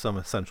 is that there's some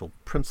essential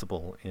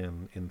principle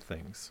in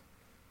things.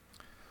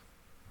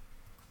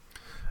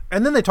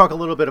 And then they talk a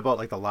little bit about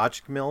like the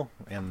logic mill,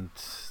 and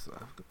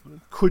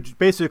could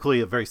basically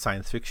a very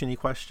science fiction-y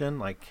question,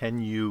 like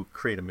can you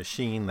create a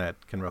machine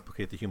that can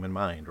replicate the human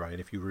mind, right?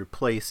 If you were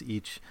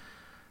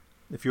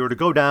to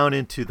go down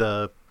into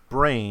the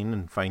brain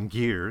and find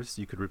gears,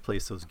 you could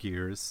replace those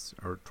gears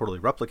or totally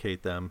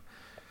replicate them.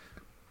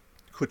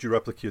 Could you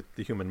replicate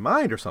the human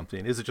mind or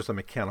something? Is it just a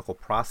mechanical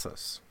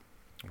process,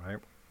 right?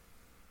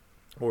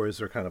 Or is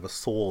there kind of a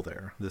soul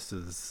there? This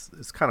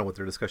is kind of what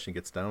their discussion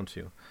gets down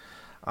to.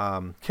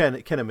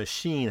 Can a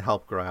machine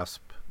help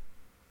grasp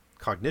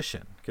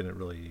cognition? Can it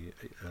really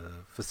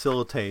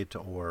facilitate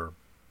or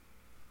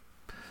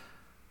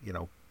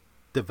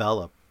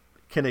develop?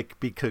 Can it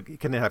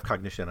have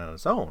cognition on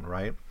its own,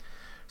 right?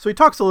 So he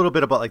talks a little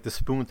bit about like the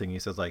spoon thing. He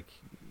says like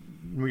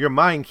your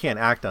mind can't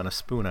act on a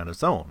spoon on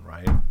its own,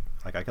 right?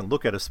 Like I can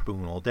look at a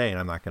spoon all day and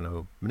I'm not going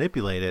to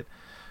manipulate it,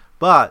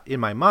 but in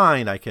my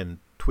mind I can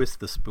twist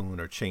the spoon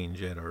or change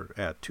it or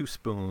add 2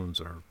 spoons,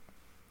 or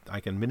I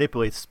can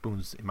manipulate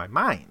spoons in my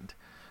mind,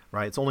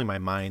 right? It's only my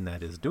mind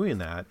that is doing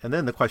that. And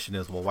then the question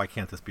is, well, why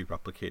can't this be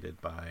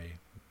replicated by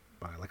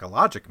like a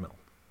logic mill?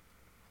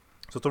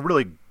 So it's a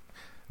really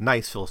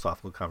nice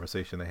philosophical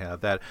conversation they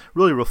have that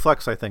really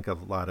reflects, I think, a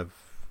lot of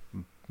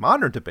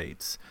modern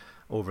debates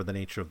over the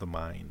nature of the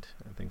mind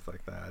and things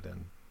like that,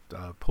 and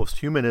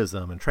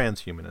post-humanism and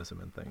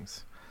transhumanism and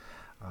things.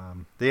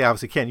 They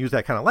obviously can't use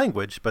that kind of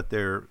language, but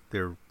they're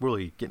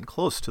really getting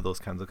close to those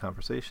kinds of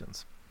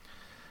conversations.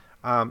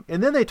 And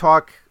then they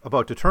talk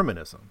about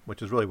determinism,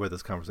 which is really where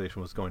this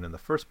conversation was going in the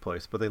first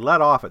place. But they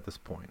let off at this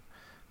point.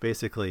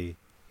 Basically,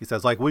 he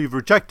says, like, we've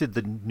rejected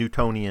the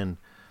Newtonian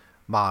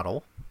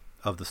model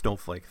of the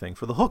snowflake thing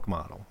for the Hooke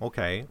model.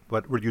 Okay,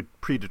 but were you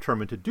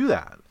predetermined to do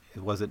that?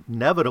 Was it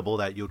inevitable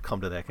that you would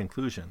come to that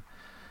conclusion?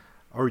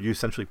 Or were you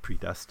essentially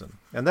predestined?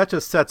 And that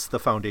just sets the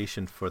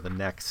foundation for the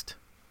next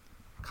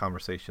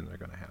conversation they're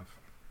going to have.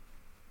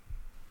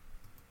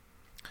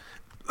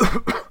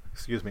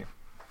 Excuse me.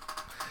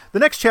 The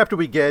next chapter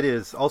we get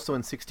is also in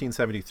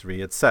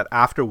 1673. It's set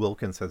after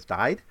Wilkins has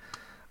died.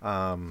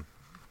 And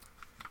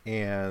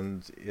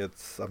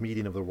it's a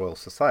meeting of the Royal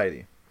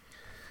Society.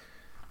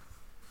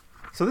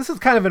 So this is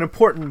kind of an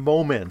important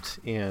moment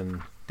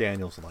in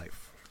Daniel's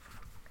life.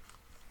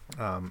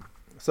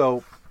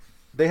 So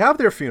they have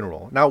their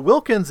funeral. Now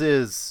Wilkins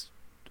is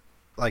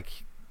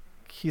like,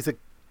 he was an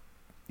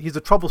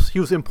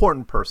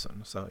important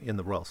person, so in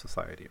the Royal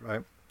Society,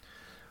 right?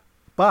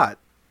 But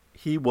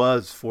he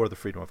was for the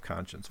freedom of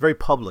conscience, very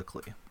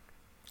publicly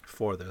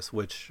for this,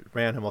 which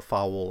ran him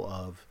afoul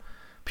of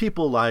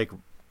people like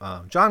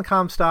John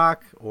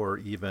Comstock, or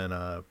even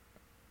the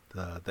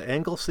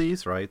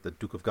Angleseys, right, the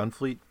Duke of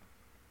Gunfleet.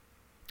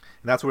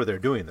 And that's where they're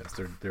doing this.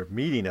 They're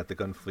meeting at the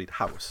Gunfleet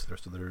house.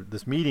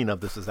 This meeting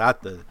of this is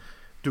at the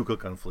Duke of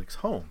Gunfleet's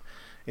home.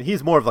 And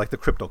he's more of like the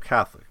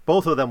crypto-Catholic.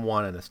 Both of them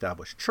want an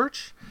established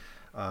church.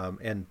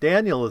 And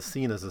Daniel is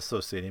seen as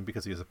associating,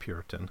 because he is a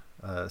Puritan,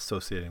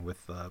 associating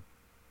with the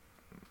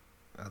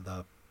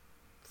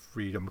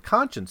freedom of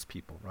conscience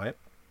people, right?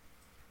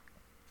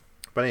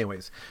 But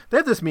anyways, they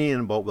have this meeting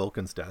about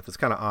Wilkins' death. It's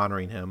kind of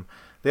honoring him.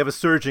 They have a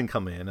surgeon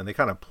come in, and they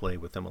kind of play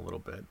with him a little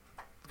bit.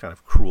 It's kind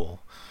of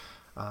cruel,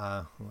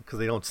 because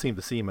they don't seem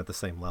to see him at the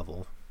same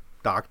level.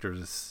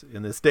 Doctors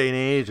in this day and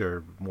age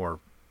are more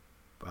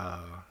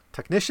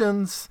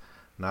technicians,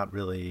 not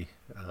really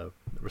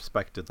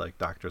respected like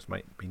doctors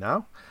might be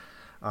now.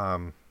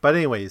 But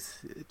anyways,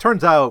 it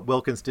turns out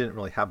Wilkins didn't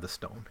really have the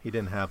stone. He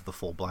didn't have the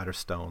full bladder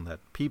stone that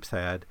Pepys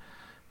had.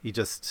 He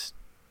just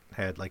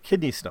had like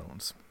kidney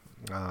stones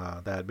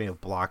that may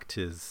have blocked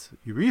his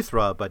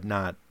urethra, but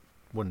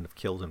wouldn't have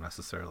killed him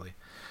necessarily.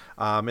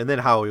 And then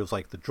how it was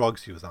like the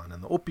drugs he was on,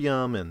 and the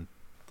opium, and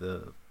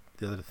the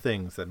other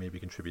things that maybe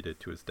contributed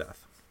to his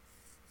death.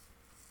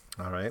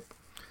 All right.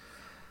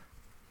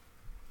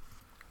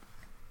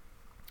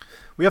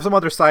 We have some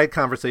other side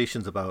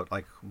conversations about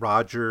like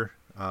Roger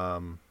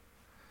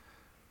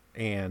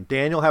and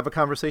Daniel have a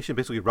conversation.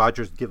 Basically,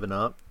 Roger's given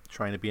up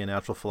trying to be a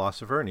natural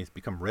philosopher, and he's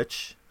become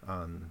rich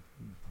on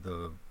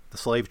the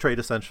slave trade,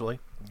 essentially,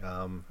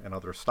 and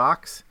other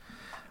stocks.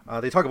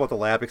 They talk about the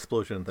lab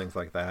explosion and things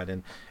like that.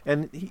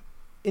 And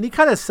he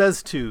kind of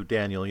says to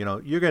Daniel,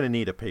 you're going to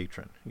need a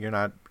patron. You're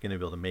not going to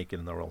be able to make it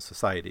in the Royal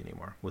Society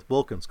anymore with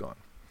Wilkins gone.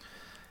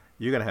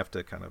 You're going to have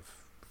to kind of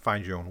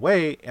find your own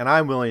way, and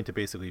I'm willing to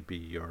basically be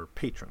your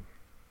patron.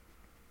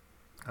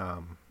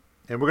 And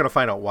we're going to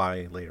find out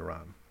why later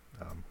on,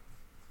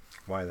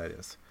 why that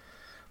is.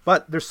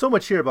 But there's so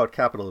much here about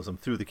capitalism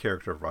through the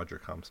character of Roger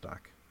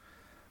Comstock.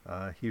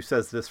 He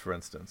says this, for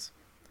instance.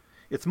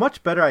 It's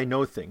much better I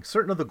know things.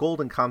 Certain of the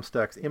golden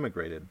Comstocks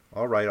immigrated.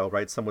 All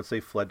right, some would say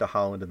fled to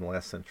Holland in the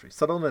last century.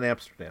 Settled in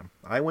Amsterdam.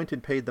 I went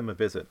and paid them a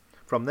visit.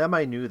 From them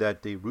I knew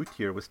that de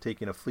Ruyter was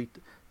taking a fleet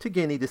to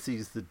Guinea to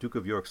seize the Duke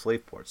of York's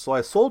slave ports. So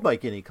I sold my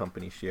Guinea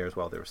Company shares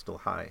while they were still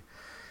high.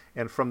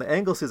 And from the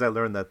Anglices I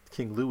learned that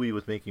King Louis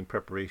was making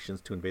preparations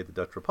to invade the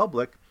Dutch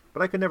Republic,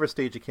 but I could never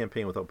stage a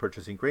campaign without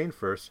purchasing grain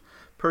first,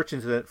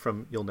 purchasing it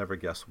from you'll never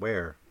guess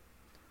where.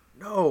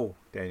 No,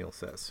 Daniel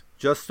says.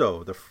 Just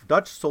so. The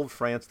Dutch sold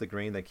France the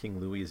grain that King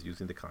Louis is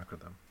using to conquer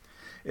them.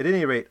 At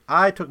any rate,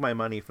 I took my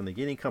money from the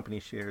Guinea Company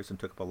shares and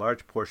took up a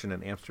large portion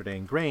in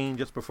Amsterdam grain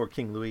just before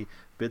King Louis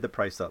bid the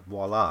price up.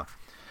 Voila.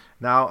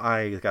 Now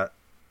I got...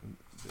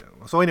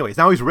 So anyways,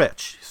 now he's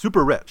rich.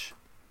 Super rich.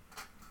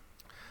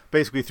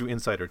 Basically through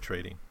insider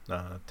trading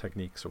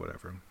techniques or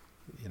whatever.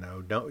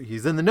 No,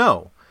 he's in the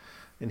know.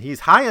 And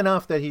he's high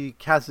enough that he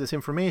has this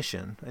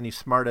information, and he's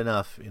smart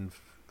enough in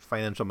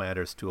financial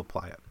matters to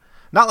apply it.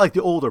 Not like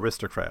the old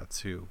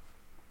aristocrats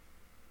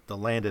the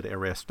landed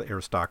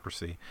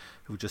aristocracy,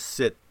 who just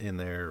sit in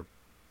their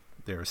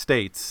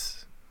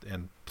estates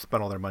and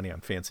spend all their money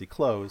on fancy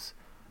clothes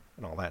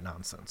and all that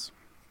nonsense.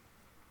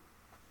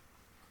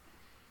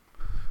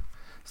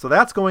 So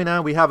that's going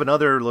on. We have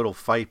another little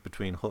fight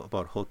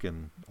about Hook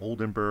and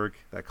Oldenburg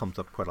that comes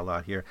up quite a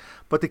lot here.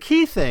 But the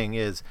key thing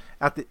is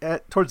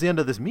towards the end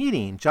of this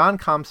meeting, John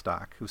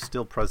Comstock, who's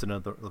still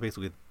president of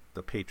basically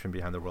the patron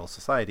behind the Royal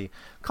Society,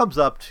 comes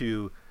up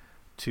to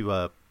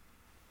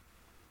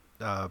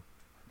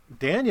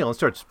Daniel and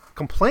starts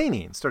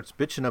complaining, starts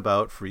bitching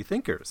about free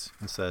thinkers,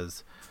 and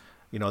says,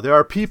 there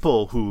are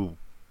people who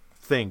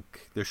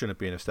think there shouldn't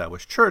be an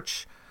established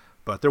church,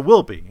 but there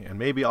will be, and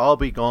maybe I'll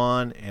be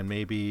gone, and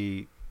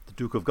maybe the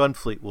Duke of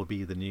Gunfleet will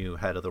be the new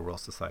head of the Royal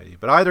Society.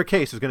 But either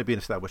case, there's going to be an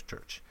established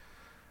church,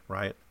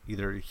 right?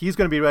 Either he's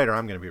going to be right or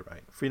I'm going to be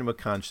right. Freedom of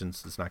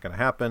conscience is not going to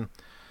happen.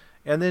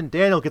 And then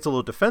Daniel gets a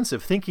little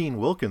defensive, thinking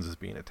Wilkins is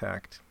being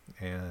attacked,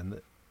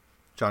 and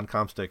John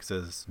Comstock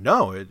says,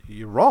 "No,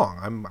 you're wrong.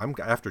 I'm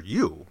after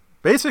you."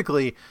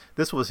 Basically,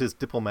 this was his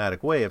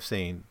diplomatic way of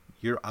saying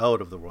you're out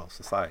of the Royal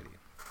Society.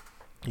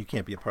 You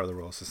can't be a part of the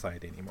Royal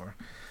Society anymore.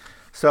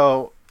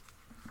 So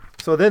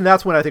then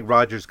that's when I think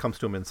Rogers comes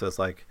to him and says,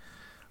 like,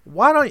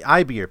 why don't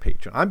I be your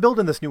patron? I'm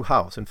building this new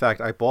house. In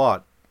fact, I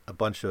bought a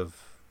bunch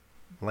of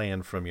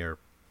land from your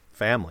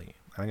family.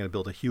 I'm going to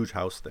build a huge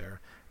house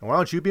there. And why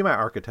don't you be my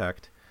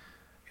architect?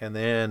 And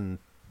then,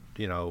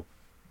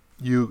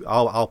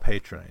 I'll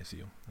patronize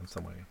you in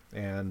some way.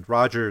 And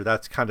Roger,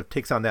 that's kind of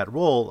takes on that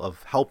role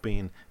of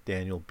helping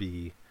Daniel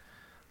be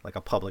like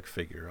a public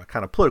figure, a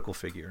kind of political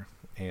figure,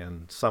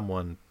 and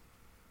someone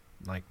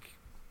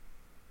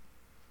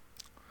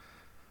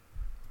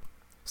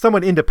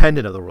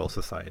independent of the Royal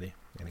Society,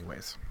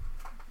 anyways.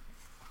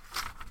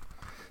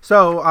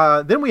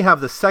 So then we have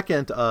the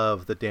second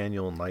of the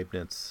Daniel and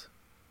Leibniz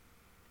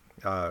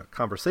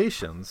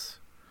conversations,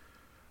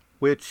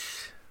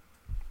 which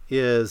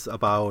is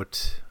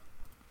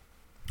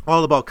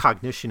all about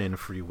cognition and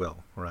free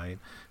will, right?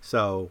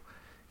 So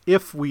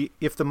if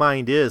the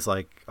mind is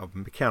like a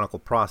mechanical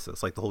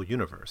process, like the whole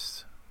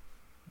universe,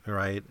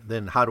 right,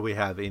 then how do we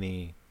have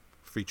any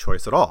free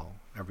choice at all?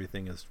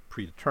 Everything is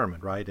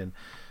predetermined, right? And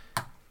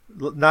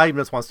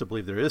Leibniz wants to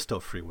believe there is still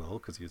free will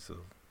because he's a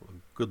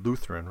good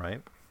Lutheran,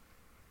 right?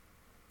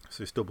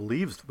 So he still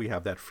believes we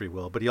have that free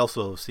will, but he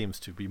also seems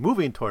to be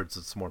moving towards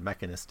this more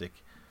mechanistic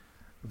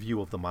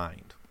view of the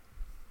mind.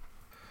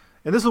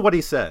 And this is what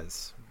he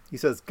says. He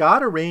says,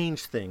 God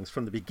arranged things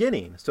from the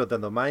beginning so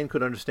that the mind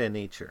could understand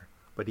nature.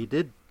 But he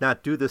did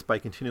not do this by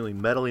continually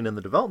meddling in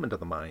the development of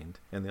the mind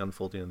and the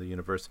unfolding of the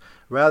universe.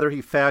 Rather,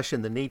 he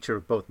fashioned the nature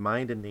of both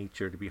mind and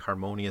nature to be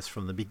harmonious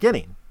from the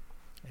beginning.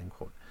 End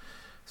quote.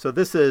 So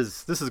this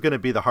is going to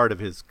be the heart of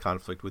his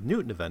conflict with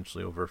Newton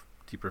eventually over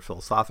deeper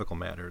philosophical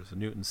matters.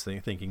 Newton's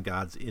thinking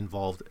God's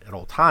involved at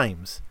all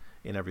times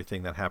in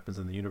everything that happens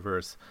in the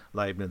universe.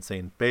 Leibniz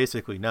saying,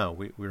 basically, no,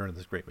 we're in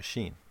this great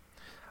machine.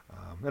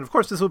 And of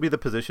course, this will be the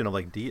position of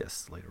like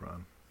deists later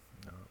on.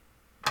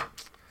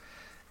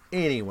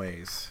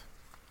 Anyways,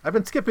 I've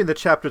been skipping the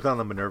chapters on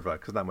the Minerva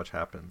because not much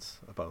happens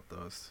about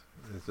those.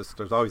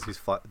 There's always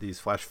these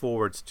flash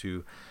forwards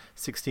to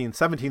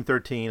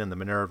 1713 and the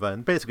Minerva,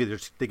 and basically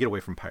they get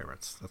away from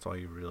pirates. That's all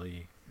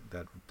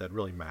that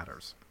really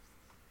matters.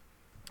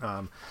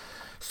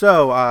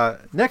 So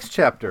next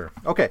chapter.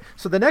 Okay,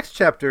 so the next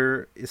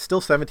chapter is still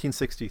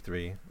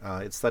 1763.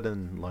 It's set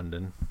in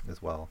London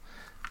as well,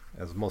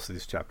 as most of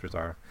these chapters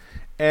are.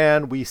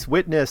 And we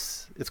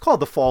witness, it's called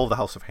The Fall of the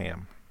House of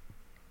Ham.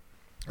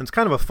 And it's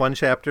kind of a fun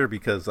chapter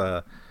because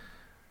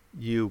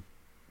you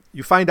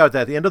find out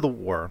that at the end of the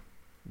war,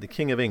 the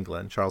King of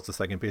England,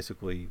 Charles II,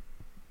 basically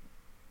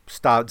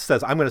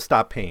says, I'm going to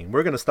stop paying.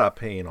 We're going to stop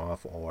paying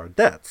off all our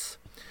debts.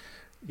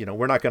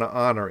 We're not going to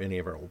honor any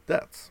of our old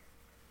debts.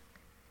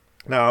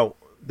 Now,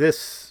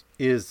 this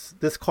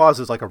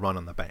causes like a run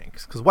on the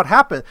banks. Because what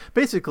happened,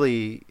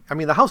 basically,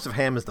 the House of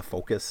Ham is the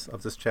focus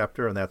of this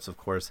chapter, and that's, of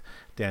course,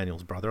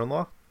 Daniel's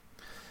brother-in-law.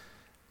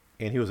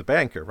 And he was a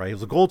banker, right? He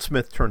was a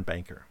goldsmith turned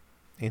banker.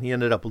 And he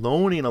ended up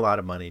loaning a lot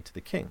of money to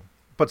the king.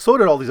 but so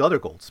did all these other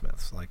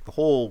goldsmiths. Like the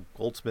whole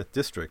goldsmith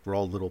district were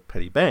all little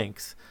petty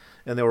banks,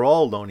 and they were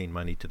all loaning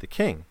money to the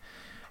king.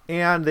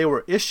 And they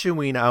were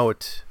issuing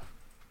out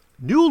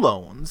new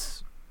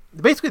loans.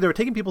 Basically, they were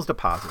taking people's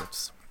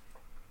deposits,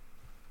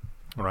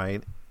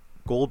 right?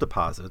 Gold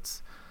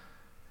deposits,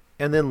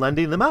 and then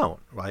lending them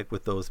out, right?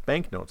 With those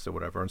banknotes or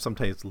whatever, and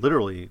sometimes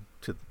literally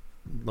to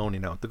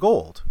loaning out the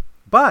gold.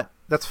 But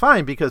that's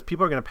fine because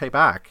people are going to pay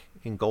back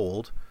in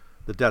gold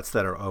the debts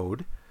that are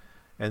owed.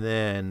 And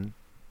then,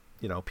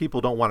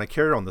 people don't want to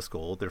carry around this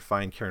gold. They're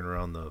fine carrying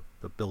around the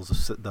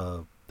bills of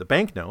the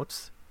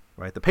banknotes,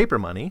 right? The paper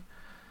money.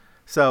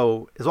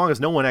 So as long as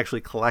no one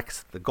actually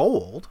collects the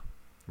gold,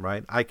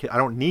 right? I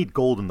don't need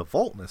gold in the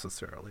vault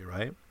necessarily,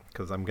 right?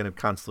 Because I'm going to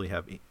constantly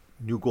have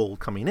new gold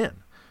coming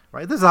in,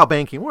 right? This is how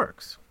banking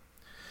works.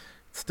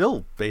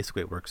 Still,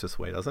 basically, it works this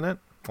way, doesn't it?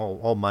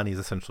 All money is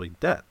essentially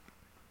debt.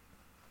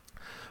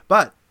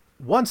 But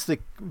once the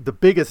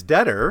biggest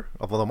debtor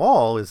of them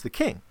all is the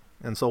king.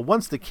 And so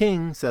once the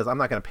king says, I'm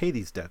not going to pay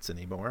these debts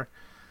anymore,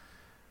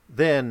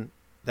 then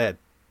that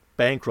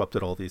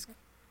bankrupted all these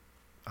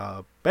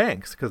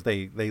banks because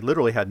they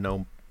literally had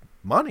no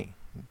money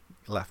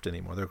left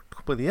anymore. They're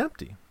completely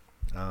empty.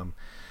 And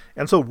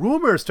so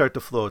rumors start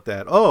to float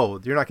that,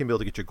 you're not going to be able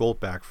to get your gold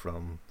back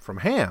from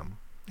Ham.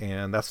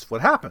 And that's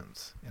what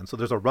happens. And so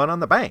there's a run on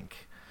the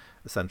bank,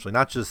 essentially,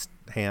 not just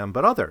Ham,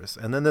 but others.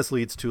 And then this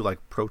leads to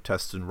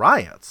protests and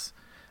riots,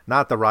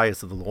 not the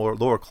riots of the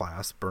lower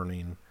class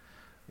burning,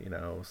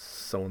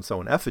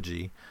 so-and-so in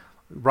effigy,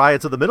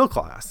 riots of the middle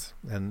class.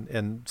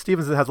 And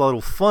Stevenson has a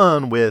little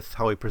fun with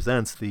how he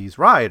presents these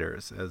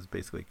rioters as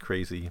basically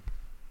crazy,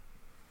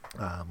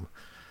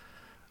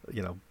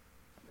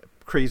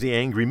 crazy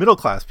angry middle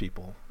class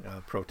people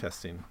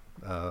protesting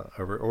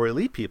or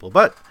elite people.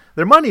 But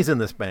their money's in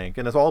this bank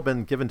and it's all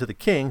been given to the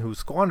king who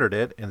squandered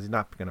it and he's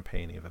not going to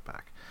pay any of it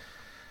back.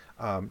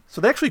 So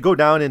they actually go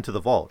down into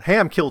the vault.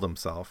 Ham killed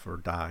himself or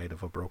died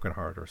of a broken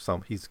heart or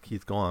he's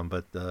gone.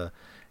 But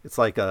it's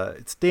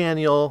it's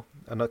Daniel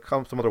and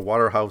some other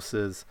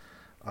Waterhouses.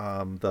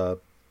 The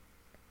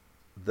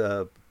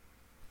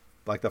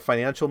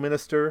financial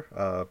minister,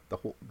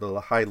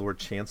 the High Lord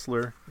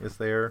Chancellor is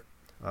there.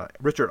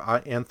 Richard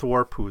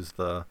Anthorp, who's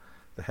the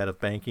head of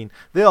banking.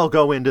 They all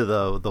go into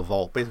the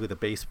vault, basically the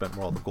basement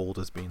where all the gold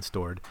is being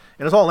stored,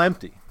 and it's all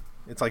empty.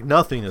 It's like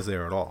nothing is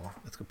there at all.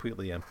 It's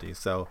completely empty.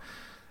 So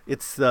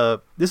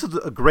this is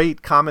a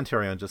great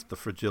commentary on just the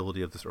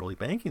fragility of this early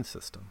banking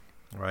system,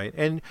 right?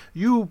 And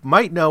you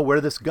might know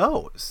where this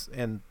goes,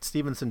 and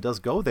Stevenson does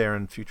go there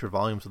in future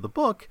volumes of the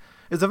book,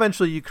 is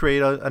eventually you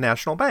create a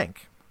national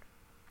bank,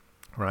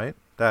 right?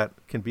 That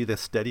can be the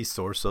steady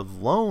source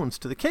of loans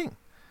to the king,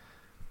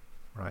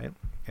 right?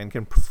 And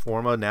can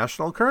form a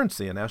national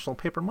currency, a national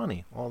paper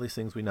money, all these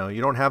things we know.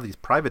 You don't have these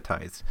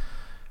privatized,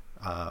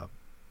 ad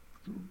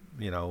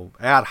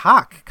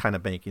hoc kind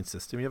of banking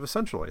system. You have a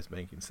centralized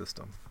banking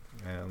system.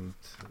 And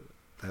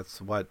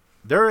that's what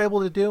they're able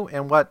to do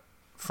and what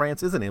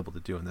France isn't able to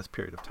do in this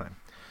period of time.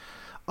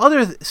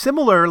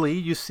 Similarly,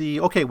 you see,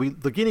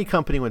 the Guinea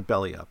Company went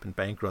belly up and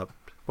bankrupt.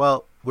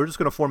 Well, we're just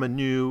going to form a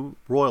new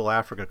Royal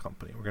Africa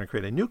Company. We're going to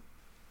create a new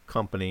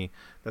company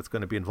that's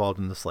going to be involved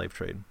in the slave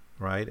trade,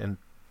 right? And,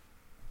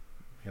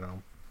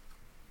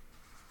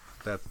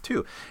 that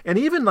too. And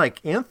even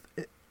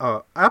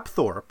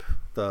Apthorp,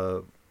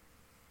 the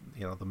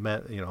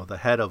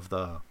head of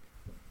the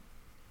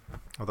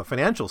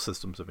financial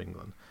systems of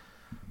England,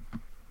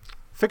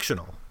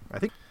 fictional, I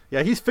think.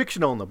 Yeah, he's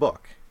fictional in the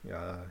book.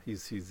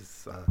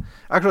 He's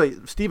actually,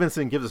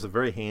 Stevenson gives us a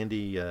very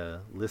handy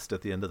list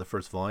at the end of the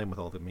first volume with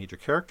all the major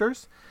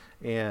characters,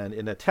 and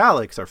in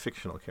italics are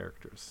fictional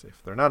characters.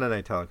 If they're not in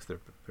italics,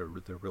 they're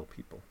real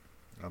people.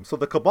 So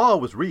the Cabal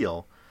was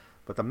real,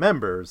 but the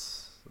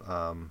members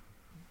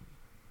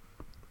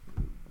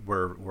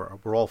were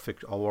all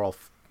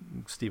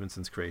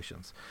Stevenson's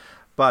creations.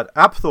 But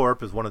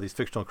Apthorp is one of these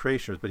fictional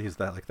creators, but he's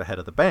the head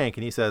of the bank,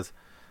 and he says,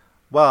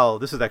 well,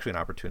 this is actually an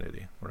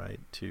opportunity, right,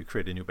 to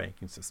create a new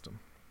banking system,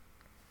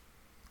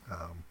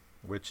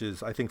 which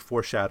is, I think,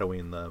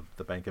 foreshadowing the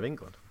Bank of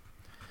England.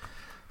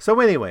 So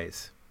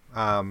anyways,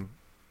 the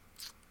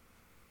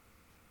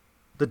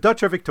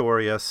Dutch are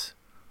victorious.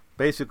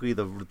 Basically,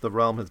 the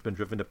realm has been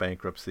driven to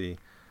bankruptcy.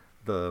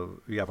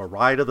 You have a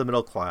riot of the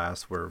middle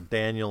class where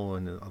Daniel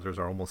and others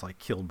are almost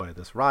killed by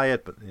this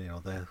riot, but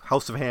the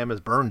House of Ham is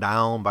burned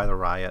down by the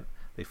riot.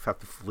 They have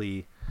to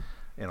flee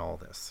and all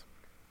this.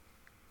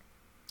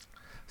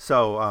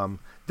 So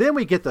then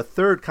we get the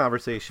third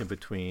conversation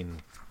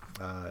between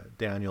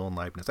Daniel and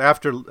Leibniz.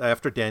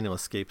 After Daniel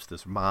escapes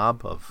this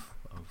mob of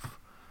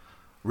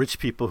rich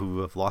people who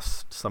have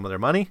lost some of their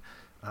money,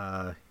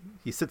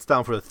 he sits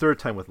down for the third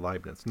time with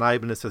Leibniz.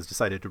 Leibniz has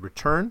decided to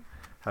return,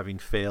 having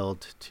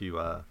failed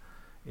to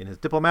in his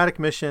diplomatic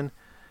mission.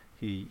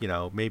 He,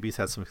 maybe he's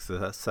had some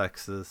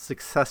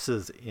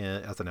successes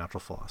as a natural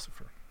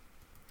philosopher.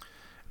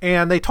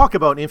 And they talk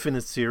about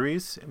infinite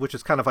series, which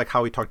is kind of like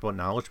how we talked about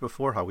knowledge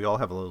before, how we all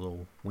have a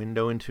little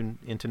window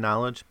into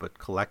knowledge, but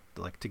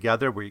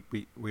together we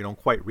don't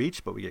quite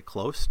reach, but we get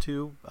close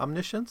to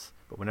omniscience,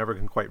 but we never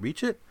can quite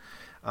reach it.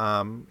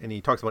 And he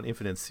talks about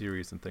infinite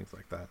series and things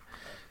like that.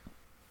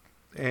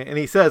 And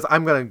he says,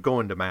 I'm going to go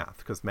into math,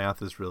 because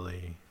math is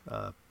really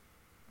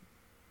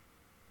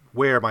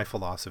where my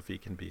philosophy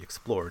can be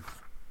explored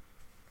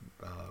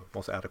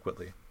most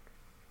adequately.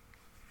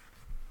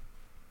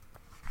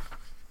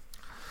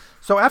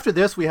 So after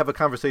this, we have a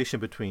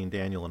conversation between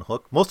Daniel and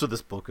Hook. Most of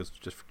this book is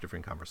just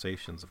different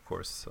conversations, of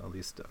course, at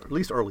least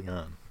early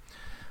on.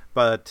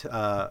 But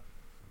a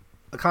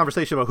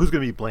conversation about who's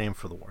going to be blamed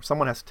for the war.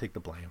 Someone has to take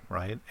the blame,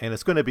 right? And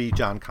it's going to be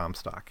John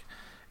Comstock.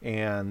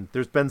 And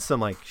there's been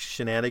some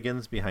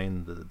shenanigans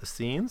behind the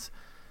scenes.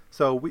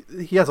 So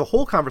he has a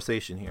whole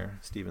conversation here,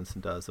 Stevenson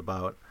does,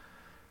 about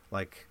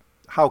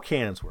how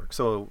cannons work.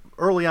 So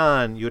early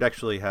on, you'd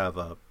actually have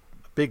a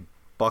big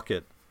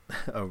bucket,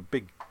 a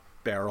big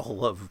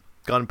barrel of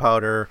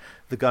gunpowder.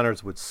 The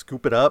gunners would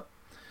scoop up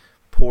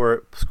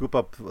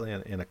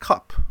in a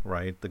cup,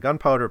 right? The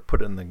gunpowder,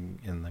 put it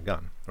in the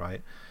gun,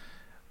 right?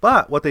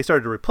 But what they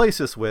started to replace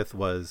this with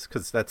was,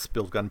 because that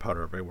spilled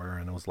gunpowder everywhere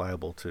and it was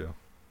liable to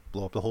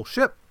blow up the whole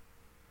ship.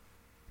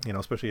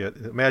 Especially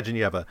imagine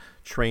you have a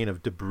train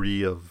of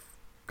debris of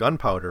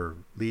gunpowder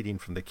leading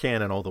from the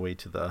cannon all the way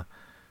to the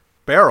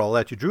barrel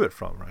that you drew it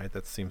from, right?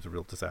 That seems a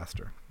real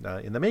disaster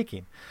in the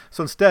making.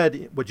 So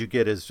instead, what you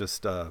get is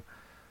just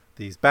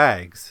these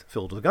bags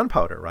filled with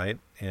gunpowder, right?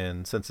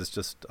 And since it's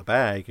just a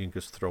bag, you can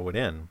just throw it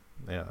in,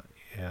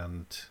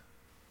 and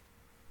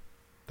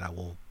that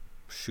will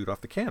shoot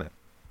off the cannon.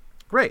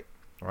 Great,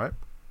 all right?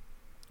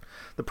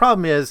 The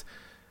problem is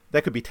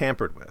that could be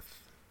tampered with.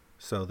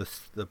 So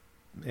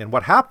and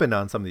what happened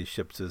on some of these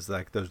ships is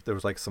there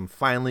was some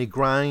finely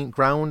ground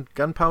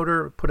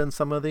gunpowder put in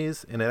some of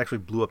these, and it actually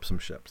blew up some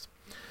ships.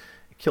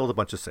 It killed a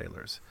bunch of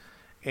sailors.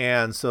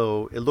 And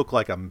so it looked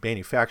like a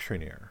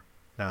manufacturing error.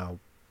 Now,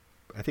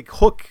 I think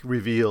Hook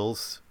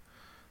reveals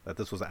that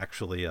this was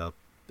actually a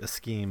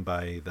scheme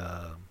by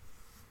the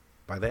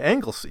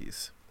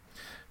Angleseas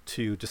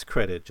to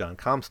discredit John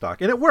Comstock,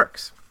 and it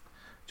works.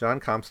 John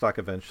Comstock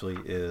eventually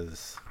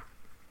is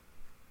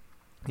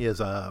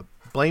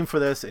blamed for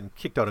this and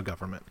kicked out of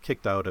government,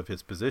 kicked out of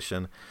his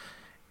position.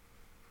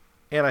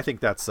 And I think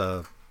that's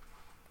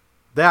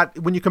that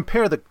when you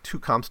compare the two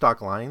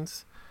Comstock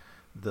lines,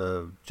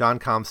 the John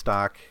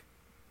Comstock,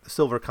 the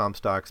Silver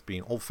Comstocks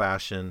being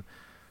old-fashioned,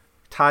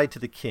 tied to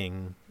the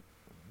king,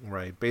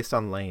 right, based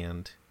on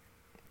land,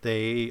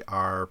 they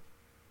are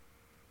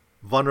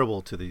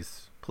vulnerable to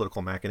these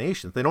political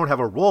machinations. They don't have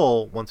a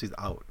role once he's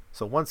out.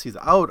 So once he's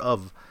out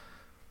of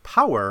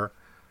power,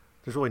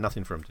 there's really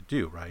nothing for him to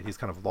do, right? He's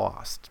kind of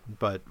lost.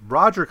 But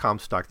Roger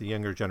Comstock, the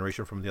younger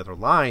generation from the other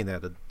line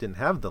that didn't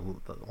have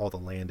all the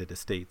landed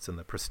estates and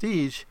the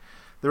prestige,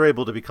 they're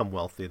able to become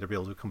wealthy. They're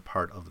able to become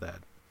part of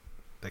that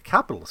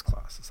capitalist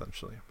class,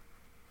 essentially.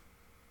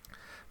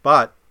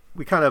 But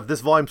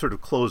this volume sort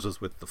of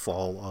closes with the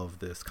fall of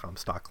this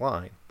Comstock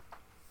line.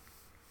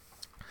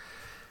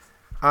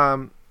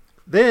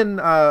 Then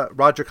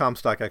Roger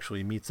Comstock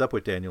actually meets up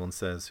with Daniel and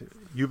says,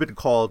 "You've been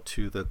called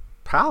to the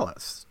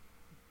palace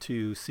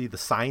to see the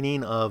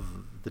signing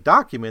of the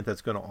document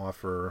that's going to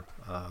offer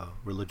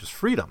religious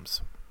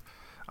freedoms."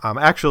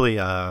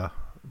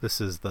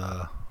 This is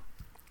the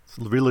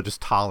religious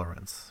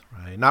tolerance,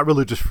 right? Not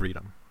religious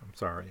freedom. I'm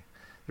sorry.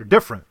 They're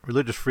different.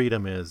 Religious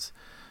freedom is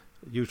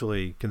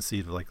usually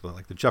conceived like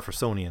the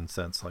Jeffersonian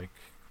sense, like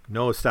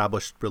no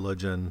established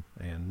religion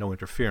and no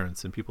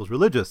interference in people's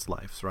religious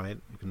lives, right?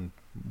 You can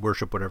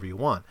worship whatever you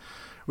want.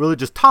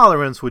 Religious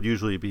tolerance would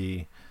usually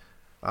be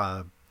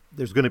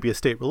there's going to be a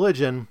state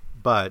religion,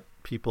 but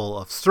people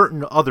of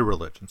certain other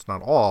religions,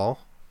 not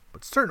all,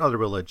 but certain other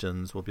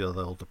religions will be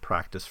able to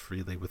practice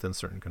freely within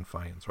certain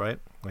confines, right?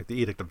 Like the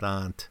Edict of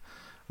Nantes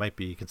might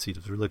be conceived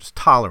as religious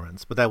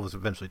tolerance, but that was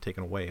eventually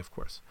taken away, of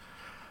course.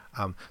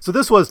 So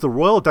this was the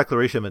Royal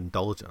Declaration of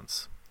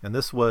Indulgence, and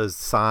this was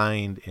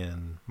signed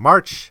in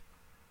March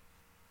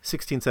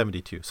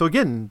 1672. So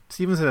again,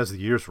 Stevenson has the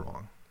years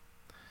wrong.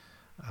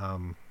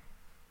 Or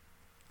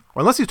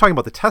unless he's talking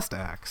about the Test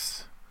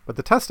Acts, but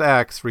the Test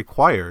Acts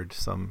required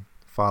some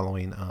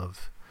following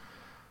of,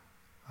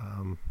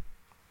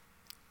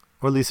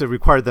 or at least it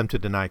required them to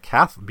deny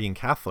being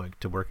Catholic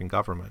to work in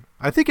government.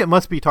 I think it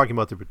must be talking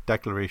about the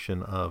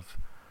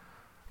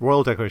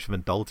Royal Declaration of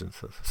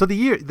Indulgences. So the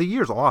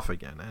year's off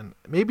again, and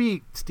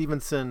maybe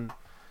Stevenson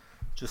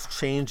just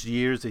changed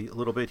years a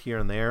little bit here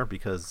and there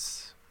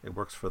because it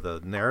works for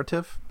the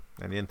narrative.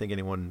 I didn't think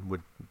anyone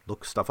would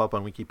look stuff up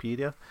on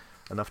Wikipedia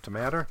enough to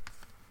matter,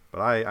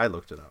 but I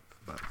looked it up.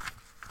 But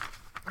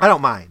I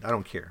don't mind. I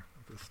don't care.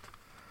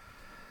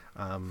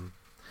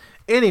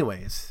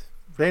 Anyways,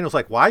 Daniel's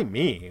like, why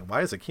me?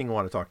 Why does the king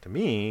want to talk to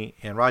me?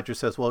 And Roger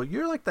says, well,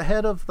 you're like the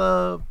head of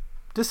the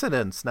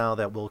dissidents now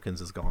that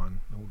Wilkins is gone.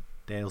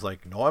 Daniel's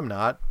like, no, I'm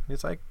not.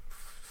 He's like,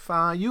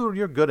 fine,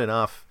 you're good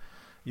enough.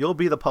 You'll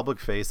be the public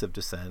face of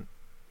dissent.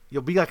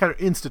 you'll be like kind of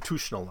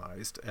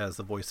institutionalized as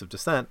the voice of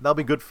dissent. That'll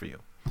be good for you.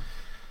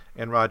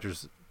 And Roger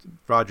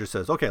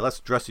says, okay, let's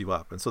dress you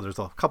up. And so there's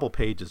a couple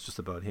pages just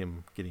about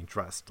him getting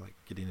dressed, like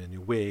getting a new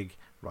wig.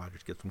 Roger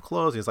gets some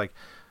clothes. He's like,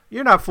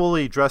 you're not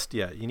fully dressed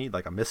yet. You need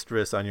like a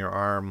mistress on your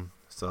arm.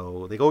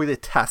 So they go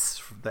get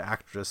Tess, the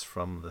actress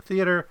from the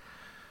theater,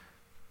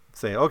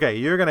 say, okay,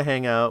 you're going to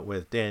hang out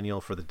with Daniel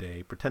for the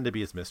day. Pretend to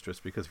be his mistress,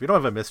 because if you don't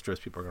have a mistress,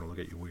 people are going to look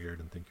at you weird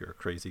and think you're a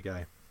crazy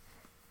guy.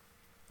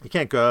 You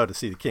can't go out to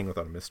see the king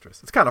without a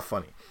mistress. It's kind of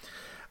funny.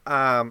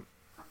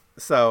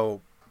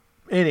 So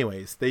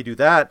anyways, they do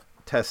that.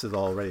 Tess is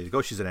all ready to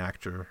go. She's an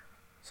actor,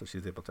 so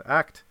she's able to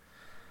act.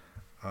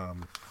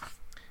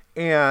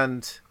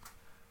 And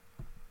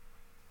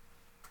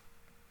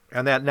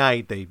that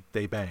night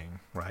they bang,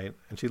 right?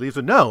 And she leaves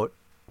a note,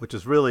 which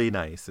is really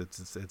nice. It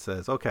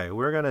says, okay,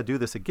 we're going to do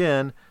this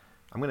again.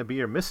 I'm going to be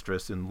your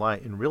mistress in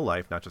real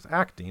life, not just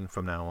acting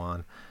from now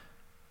on.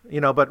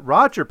 But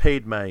Roger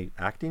paid my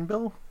acting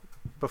bill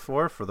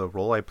before for the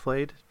role I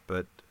played.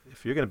 But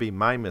if you're going to be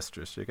my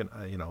mistress, you're going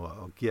to,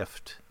 a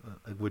gift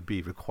would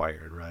be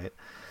required, right?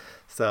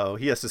 So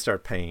he has to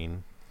start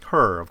paying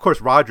her. Of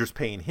course, Roger's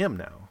paying him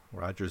now.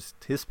 Roger's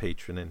his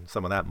patron, and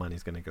some of that money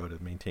is going to go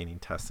to maintaining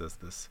Tess as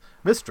this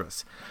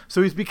mistress.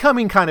 So he's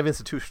becoming kind of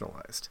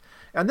institutionalized.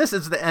 And this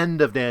is the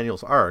end of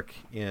Daniel's arc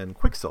in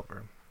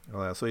Quicksilver.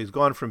 So he's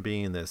gone from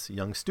being this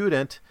young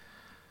student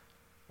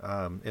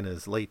in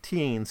his late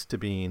teens to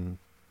being,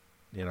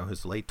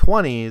 his late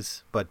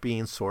 20s, but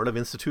being sort of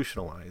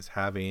institutionalized,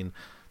 having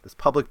this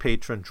public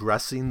patron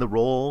dressing the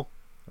role,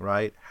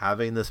 right?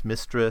 Having this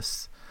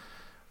mistress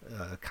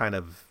kind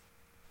of,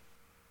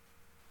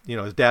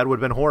 his dad would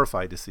have been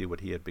horrified to see what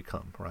he had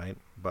become, right?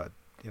 But,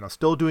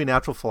 still doing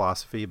natural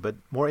philosophy, but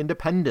more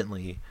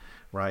independently,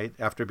 right?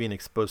 After being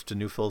exposed to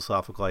new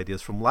philosophical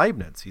ideas from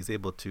Leibniz, he's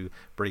able to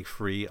break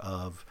free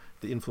of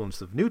the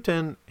influence of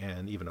Newton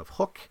and even of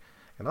Hooke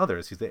and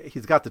others.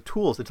 He's got the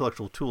tools,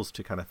 intellectual tools,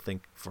 to kind of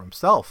think for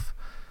himself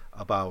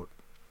about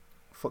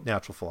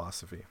natural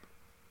philosophy.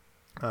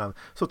 So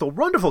it's a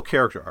wonderful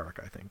character arc,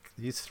 I think.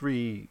 These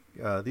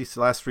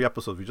last 3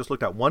 episodes, we just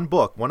looked at one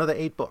book, one of the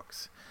 8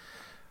 books.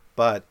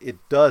 But it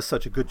does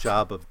such a good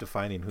job of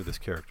defining who this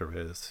character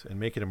is and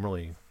making him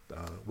really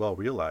well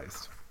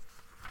realized.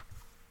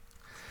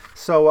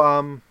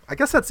 So I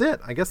guess that's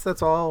it. I guess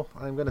that's all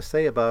I'm going to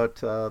say about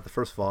the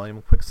first volume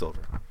of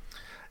Quicksilver.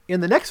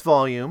 In the next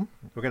volume,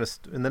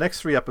 in the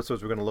next 3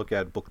 episodes, we're going to look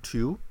at book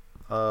 2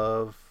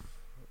 of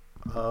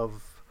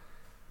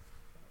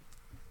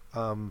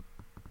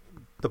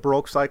the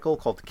Baroque cycle,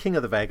 called The King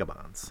of the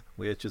Vagabonds,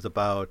 which is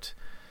about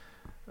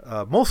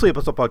mostly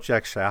it's about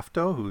Jack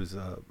Shafto, who's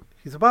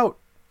he's about,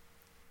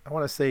 I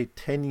want to say,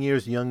 10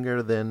 years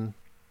younger than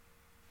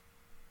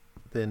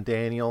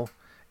Daniel.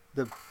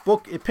 The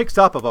book it picks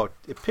up, I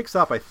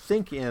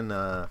think, in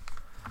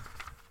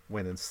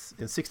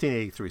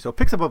 1683. So it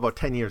picks up about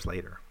 10 years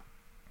later,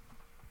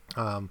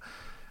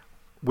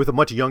 with a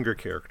much younger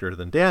character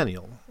than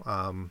Daniel.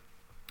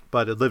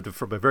 But it lived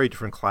from a very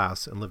different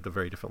class and lived a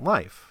very different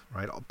life,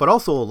 right? But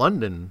also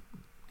London,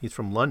 he's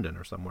from London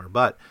or somewhere,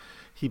 but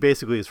he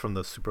basically is from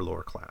the super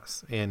lower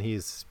class, and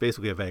he's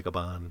basically a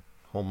vagabond,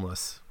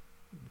 homeless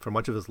for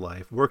much of his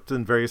life, worked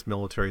in various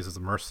militaries as a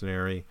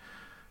mercenary,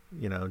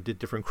 did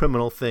different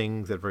criminal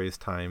things at various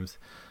times,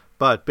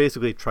 but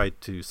basically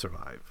tried to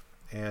survive.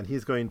 And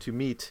he's going to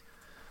meet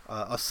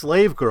a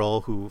slave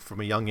girl who from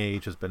a young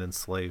age has been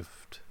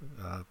enslaved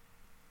by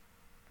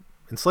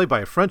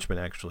a Frenchman,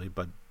 actually,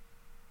 but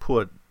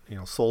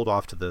sold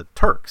off to the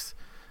Turks.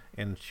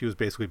 And she was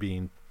basically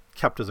being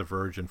kept as a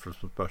virgin for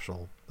some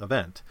special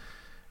event.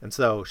 And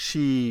so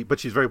but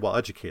she's very well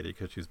educated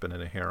because she's been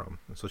in a harem.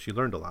 And so she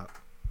learned a lot.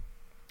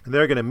 And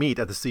they're going to meet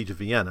at the Siege of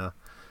Vienna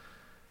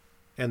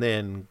and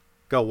then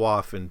go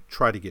off and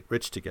try to get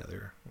rich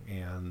together.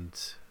 And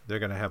they're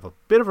going to have a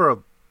bit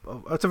of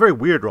it's a very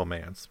weird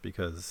romance,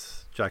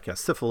 because Jack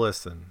has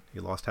syphilis and he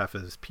lost half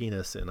of his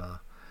penis in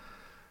a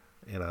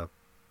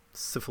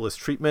syphilis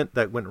treatment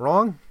that went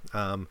wrong.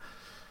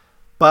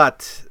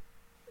 But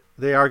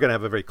they are going to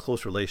have a very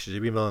close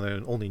relationship, even though they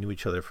only knew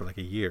each other for like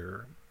a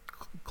year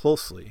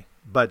closely.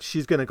 But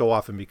she's going to go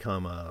off and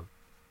become a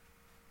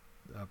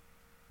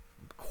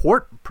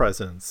court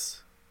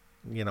presence,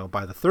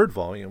 by the 3rd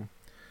volume.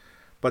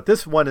 But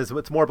this one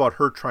it's more about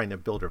her trying to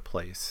build her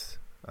place,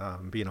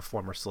 being a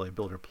former slave,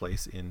 build her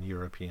place in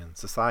European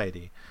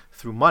society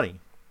through money,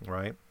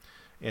 right?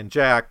 And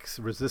Jack's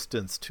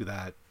resistance to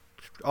that,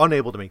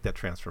 unable to make that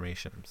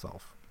transformation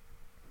himself.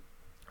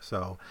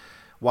 So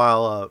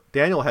while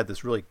Daniel had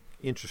this really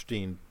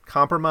interesting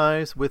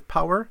compromise with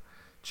power,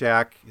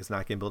 Jack is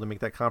not going to be able to make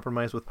that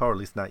compromise with power, at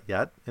least not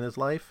yet in his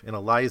life. And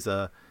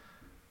Eliza,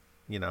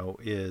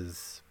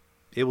 is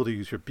able to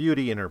use her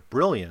beauty and her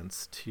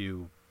brilliance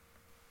to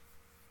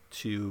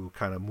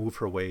kind of move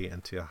her way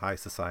into high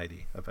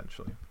society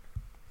eventually.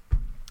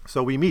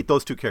 So we meet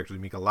those 2 characters.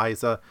 We meet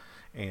Eliza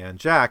and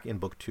Jack in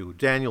book 2.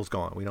 Daniel's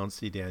gone. We don't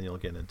see Daniel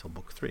again until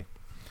book 3.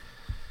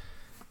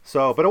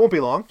 So, but it won't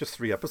be long, just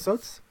 3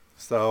 episodes.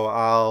 So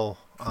I'll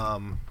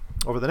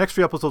over the next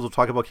few episodes, we'll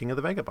talk about King of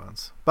the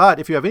Vagabonds. But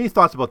if you have any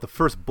thoughts about the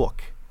first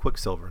book,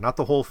 Quicksilver, not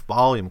the whole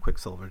volume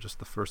Quicksilver, just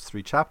the first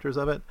 3 chapters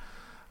of it,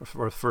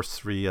 or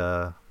first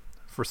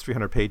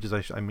 300 pages,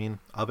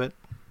 of it,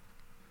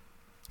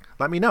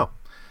 let me know.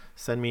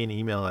 Send me an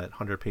email at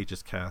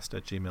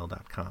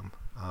 100pagescast@gmail.com.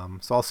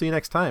 So I'll see you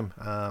next time,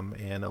 and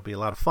it'll be a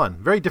lot of fun.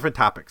 Very different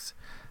topics,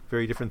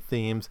 very different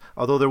themes,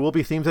 although there will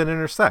be themes that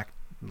intersect.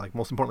 Like,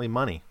 most importantly,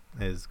 money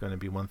is going to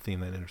be one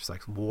theme that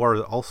intersects.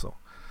 War also.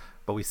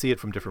 But we see it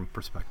from different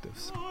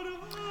perspectives.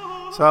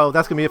 So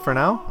that's going to be it for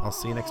now. I'll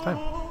see you next time.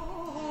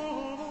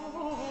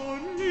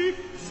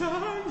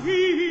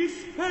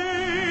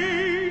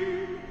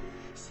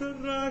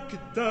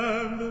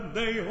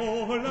 They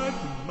all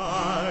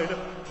admired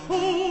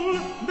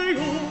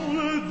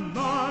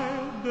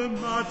the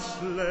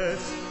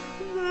matchless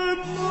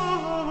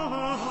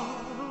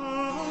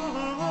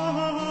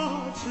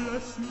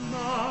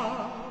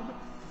man,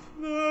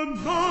 the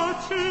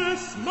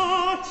matchless